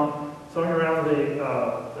around the mouth, sewing around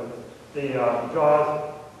the jaws,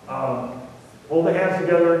 hold the hands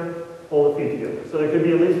together, hold the feet together. So there could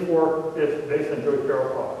be at least 4 bits based on Jewish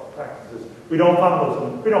burial practices. We don't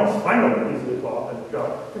find them pieces of cloth in the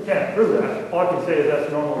shroud. We can't prove that. All I can say is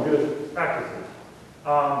that's normal Jewish practices.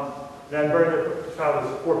 Then burying the shroud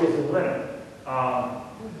is 4 pieces of linen.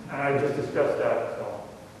 And I just discussed that. So,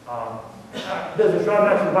 there's a shroud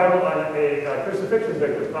match in the Bible on a crucifixion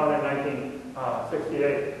victim found in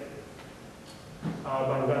 1968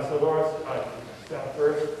 by Vassaloris, staff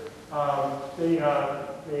first. You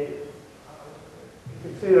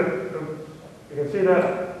can see that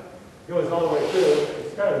it goes all the way through.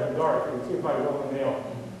 It's kind of dark. You can see my Roman nail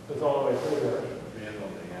goes all the way through there.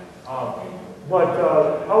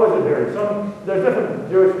 How is it buried? There's different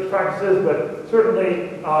Jewish practices, but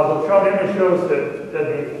certainly the shroud image shows that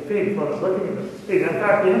the feet, from looking at the feet. In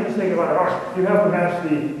fact, the interesting thing about an ark, you have to match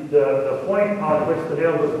the point on which the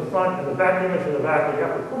nail goes in front and the back image in the back. You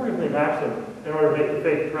have to perfectly match them in order to make the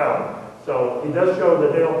fake shroud. So he does show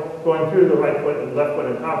the nail going through the right foot and the left foot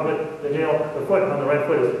on top of it. The foot on the right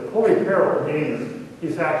foot is wholly parallel, meaning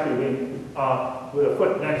he's actually being, with a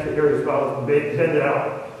foot next to here, he's about to bend it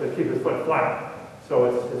out to keep his foot flat. So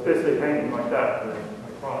it's basically hanging like that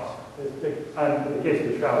across. In the case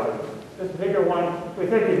of the shroud, this bigger one, we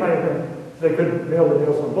think they could nail the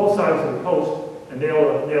nails on both sides of the post and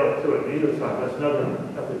nail it to it, either side. That's another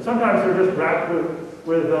method. Sometimes they're just wrapped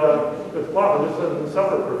with cloth and just doesn't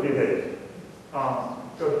suffer for a few days.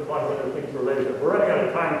 So a lot of other things related. We're running out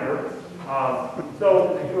of time here.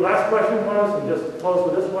 So the last question was, and just close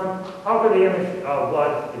with this one, how could the image of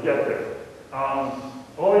blood get there?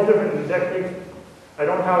 All these different techniques. I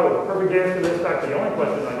don't have a perfect answer to this. In fact, the only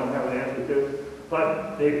question I don't have an answer to,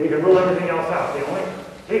 but we can rule everything else out. The only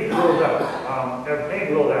paint ruled out, paint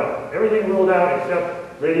ruled out, everything ruled out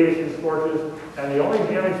except radiation scorches. And the only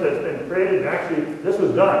image that's been created, actually, this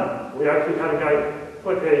was done. We actually had a guy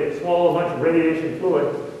swallow a bunch of radiation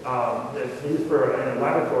fluid that's used in a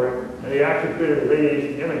laboratory, and he actually created a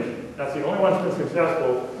radiation image. That's the only one that's been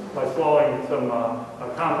successful by swallowing some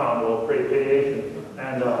a compound that will create radiation.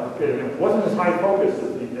 And it wasn't as high focus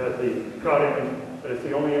as the shroud image, but it's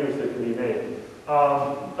the only image that can be made.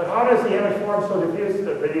 But how does the image form so diffuse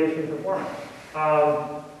that radiation can form it?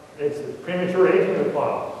 It's premature aging of the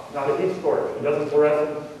cloth, not a heat scorch. It doesn't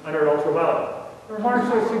fluoresce under ultraviolet. The remarks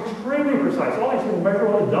are extremely precise. All these people measure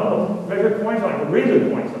all the dumbbells, measure coins on it, read the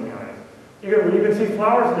coins on the eyes. You can see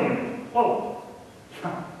flowers in the image. Oh,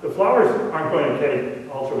 the flowers aren't going to take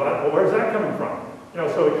ultraviolet. Well, where's that coming from?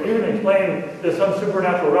 So even explain there's some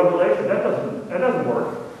supernatural revelation, that doesn't work.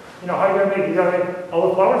 How are you gotta make all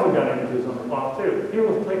the flowers have got images on the cloth too.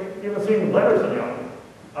 People even seeing letters in the audience.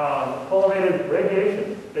 Fulminated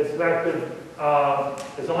radiation. It's the fact that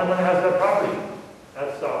it's the only one that has that property.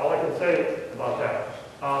 That's all I can say about that.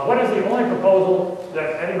 What is the only proposal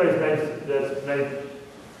that anybody's made that's made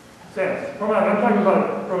sense? I'm talking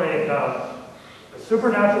about from a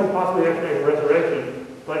supernatural, possibly explanation resurrection,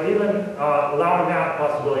 but even allowing that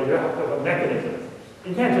possibility, you have to have a mechanism.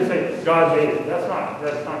 You can't just say God made it. That's not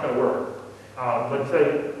going to work.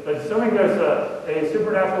 But assuming there's a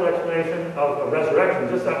supernatural explanation of a resurrection,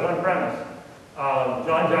 just that one premise,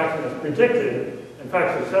 John Jackson has predicted, in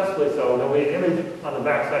fact successfully so, that we image on the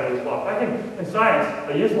backside of the cloth. I think in science,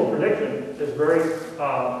 a useful prediction is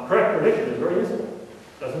correct prediction is very useful.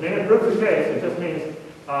 Doesn't mean it proves the case, it just means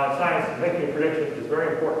science making a prediction is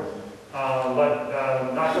very important. But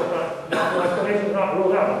natural explanation is not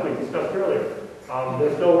ruled out, as we discussed earlier.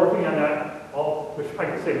 They're still working on that, which I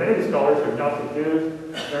can say many of the scholars are Gnostic Jews.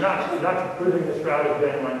 They're not proving the Shroud of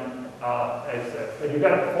Turin. But you've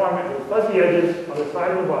got to perform it with fuzzy edges on the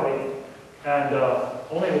side of the body and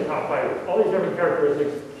only the top fibers. All these different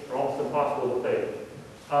characteristics are almost impossible to fake.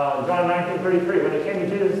 John 19:33, when they came to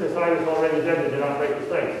Jesus, his eye was already dead, they did not break his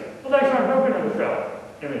legs. The legs aren't broken in the Shroud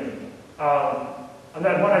image. And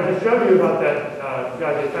that one I just showed you about that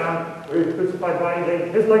guy they found, where he was crucified body,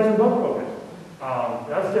 his legs are both broken.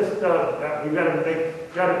 That's just, you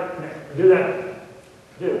gotta do that.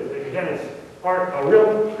 Again, it's a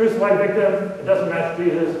real crucified victim, it doesn't match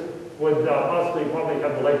Jesus, would possibly probably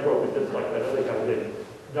have the leg broken just like that other guy did.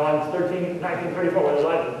 John 19:34, when the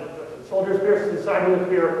soldiers pierced his side with a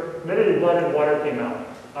spear, emitted blood and water came out.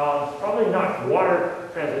 It's probably not water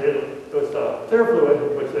transited, it was clear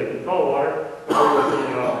fluid, which they could call water,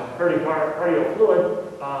 or the cardio fluid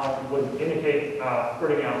would indicate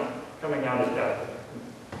spurting out, coming out of death.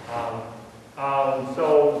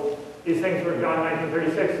 So these things were John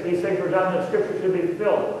 19:36. These things were done that Scripture should be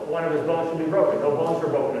fulfilled. One of his bones should be broken. No bones were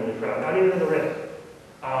broken in the Shroud, not even in the wrist.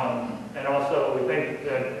 And also, we think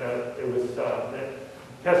that that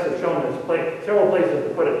tests have shown there's several places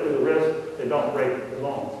to put it through the wrist that don't break the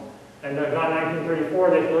bones. And John 19:34,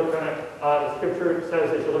 they should look on it. Scripture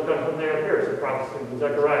says they should look on it when they appear. It's a prophecy from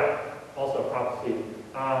Zechariah, also a prophecy.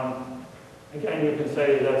 Again, you can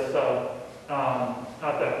say that's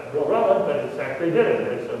not that real relevant, but it's actually did it.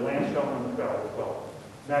 It's a lamb shown on the Shroud as well.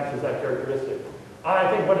 Matches that characteristic. I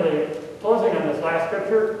think when they closing on this last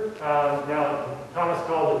scripture, now Thomas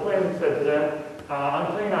called the twins, said to them,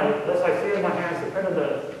 unclean unless I see in my hands the print of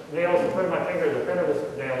the nails, the print of my finger, the print of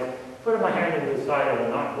the nails, put in my hand into the side, I will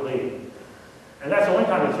not believe. And that's the only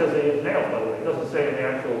time it says they use nails, by the way. It doesn't say in the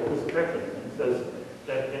actual crucifixion. It says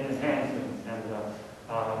that in his hands and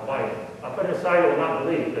body. Put in his side, I will not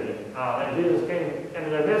believe. And Jesus came into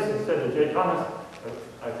their midst and said to J. Thomas,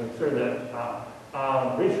 I consider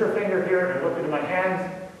that, reach your finger here and look into my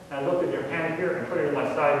hands, and look at your hand here and put it in my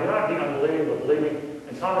side. Do not be unbelieving, but believing.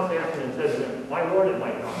 And Thomas answered and said to him, my Lord and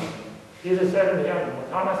my God. Jesus said unto him,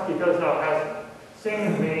 Thomas, because thou hast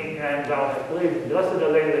seen me and thou hast believed, blessed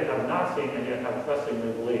are they that have not seen and yet have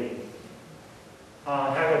trustingly believed.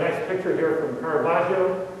 I have a nice picture here from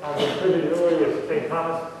Caravaggio. We included earlier of St.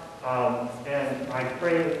 Thomas. And I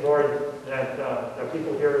pray, Lord, that there are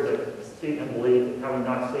people here that see and believe, having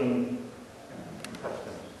not seen and touched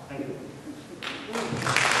them. Thank you.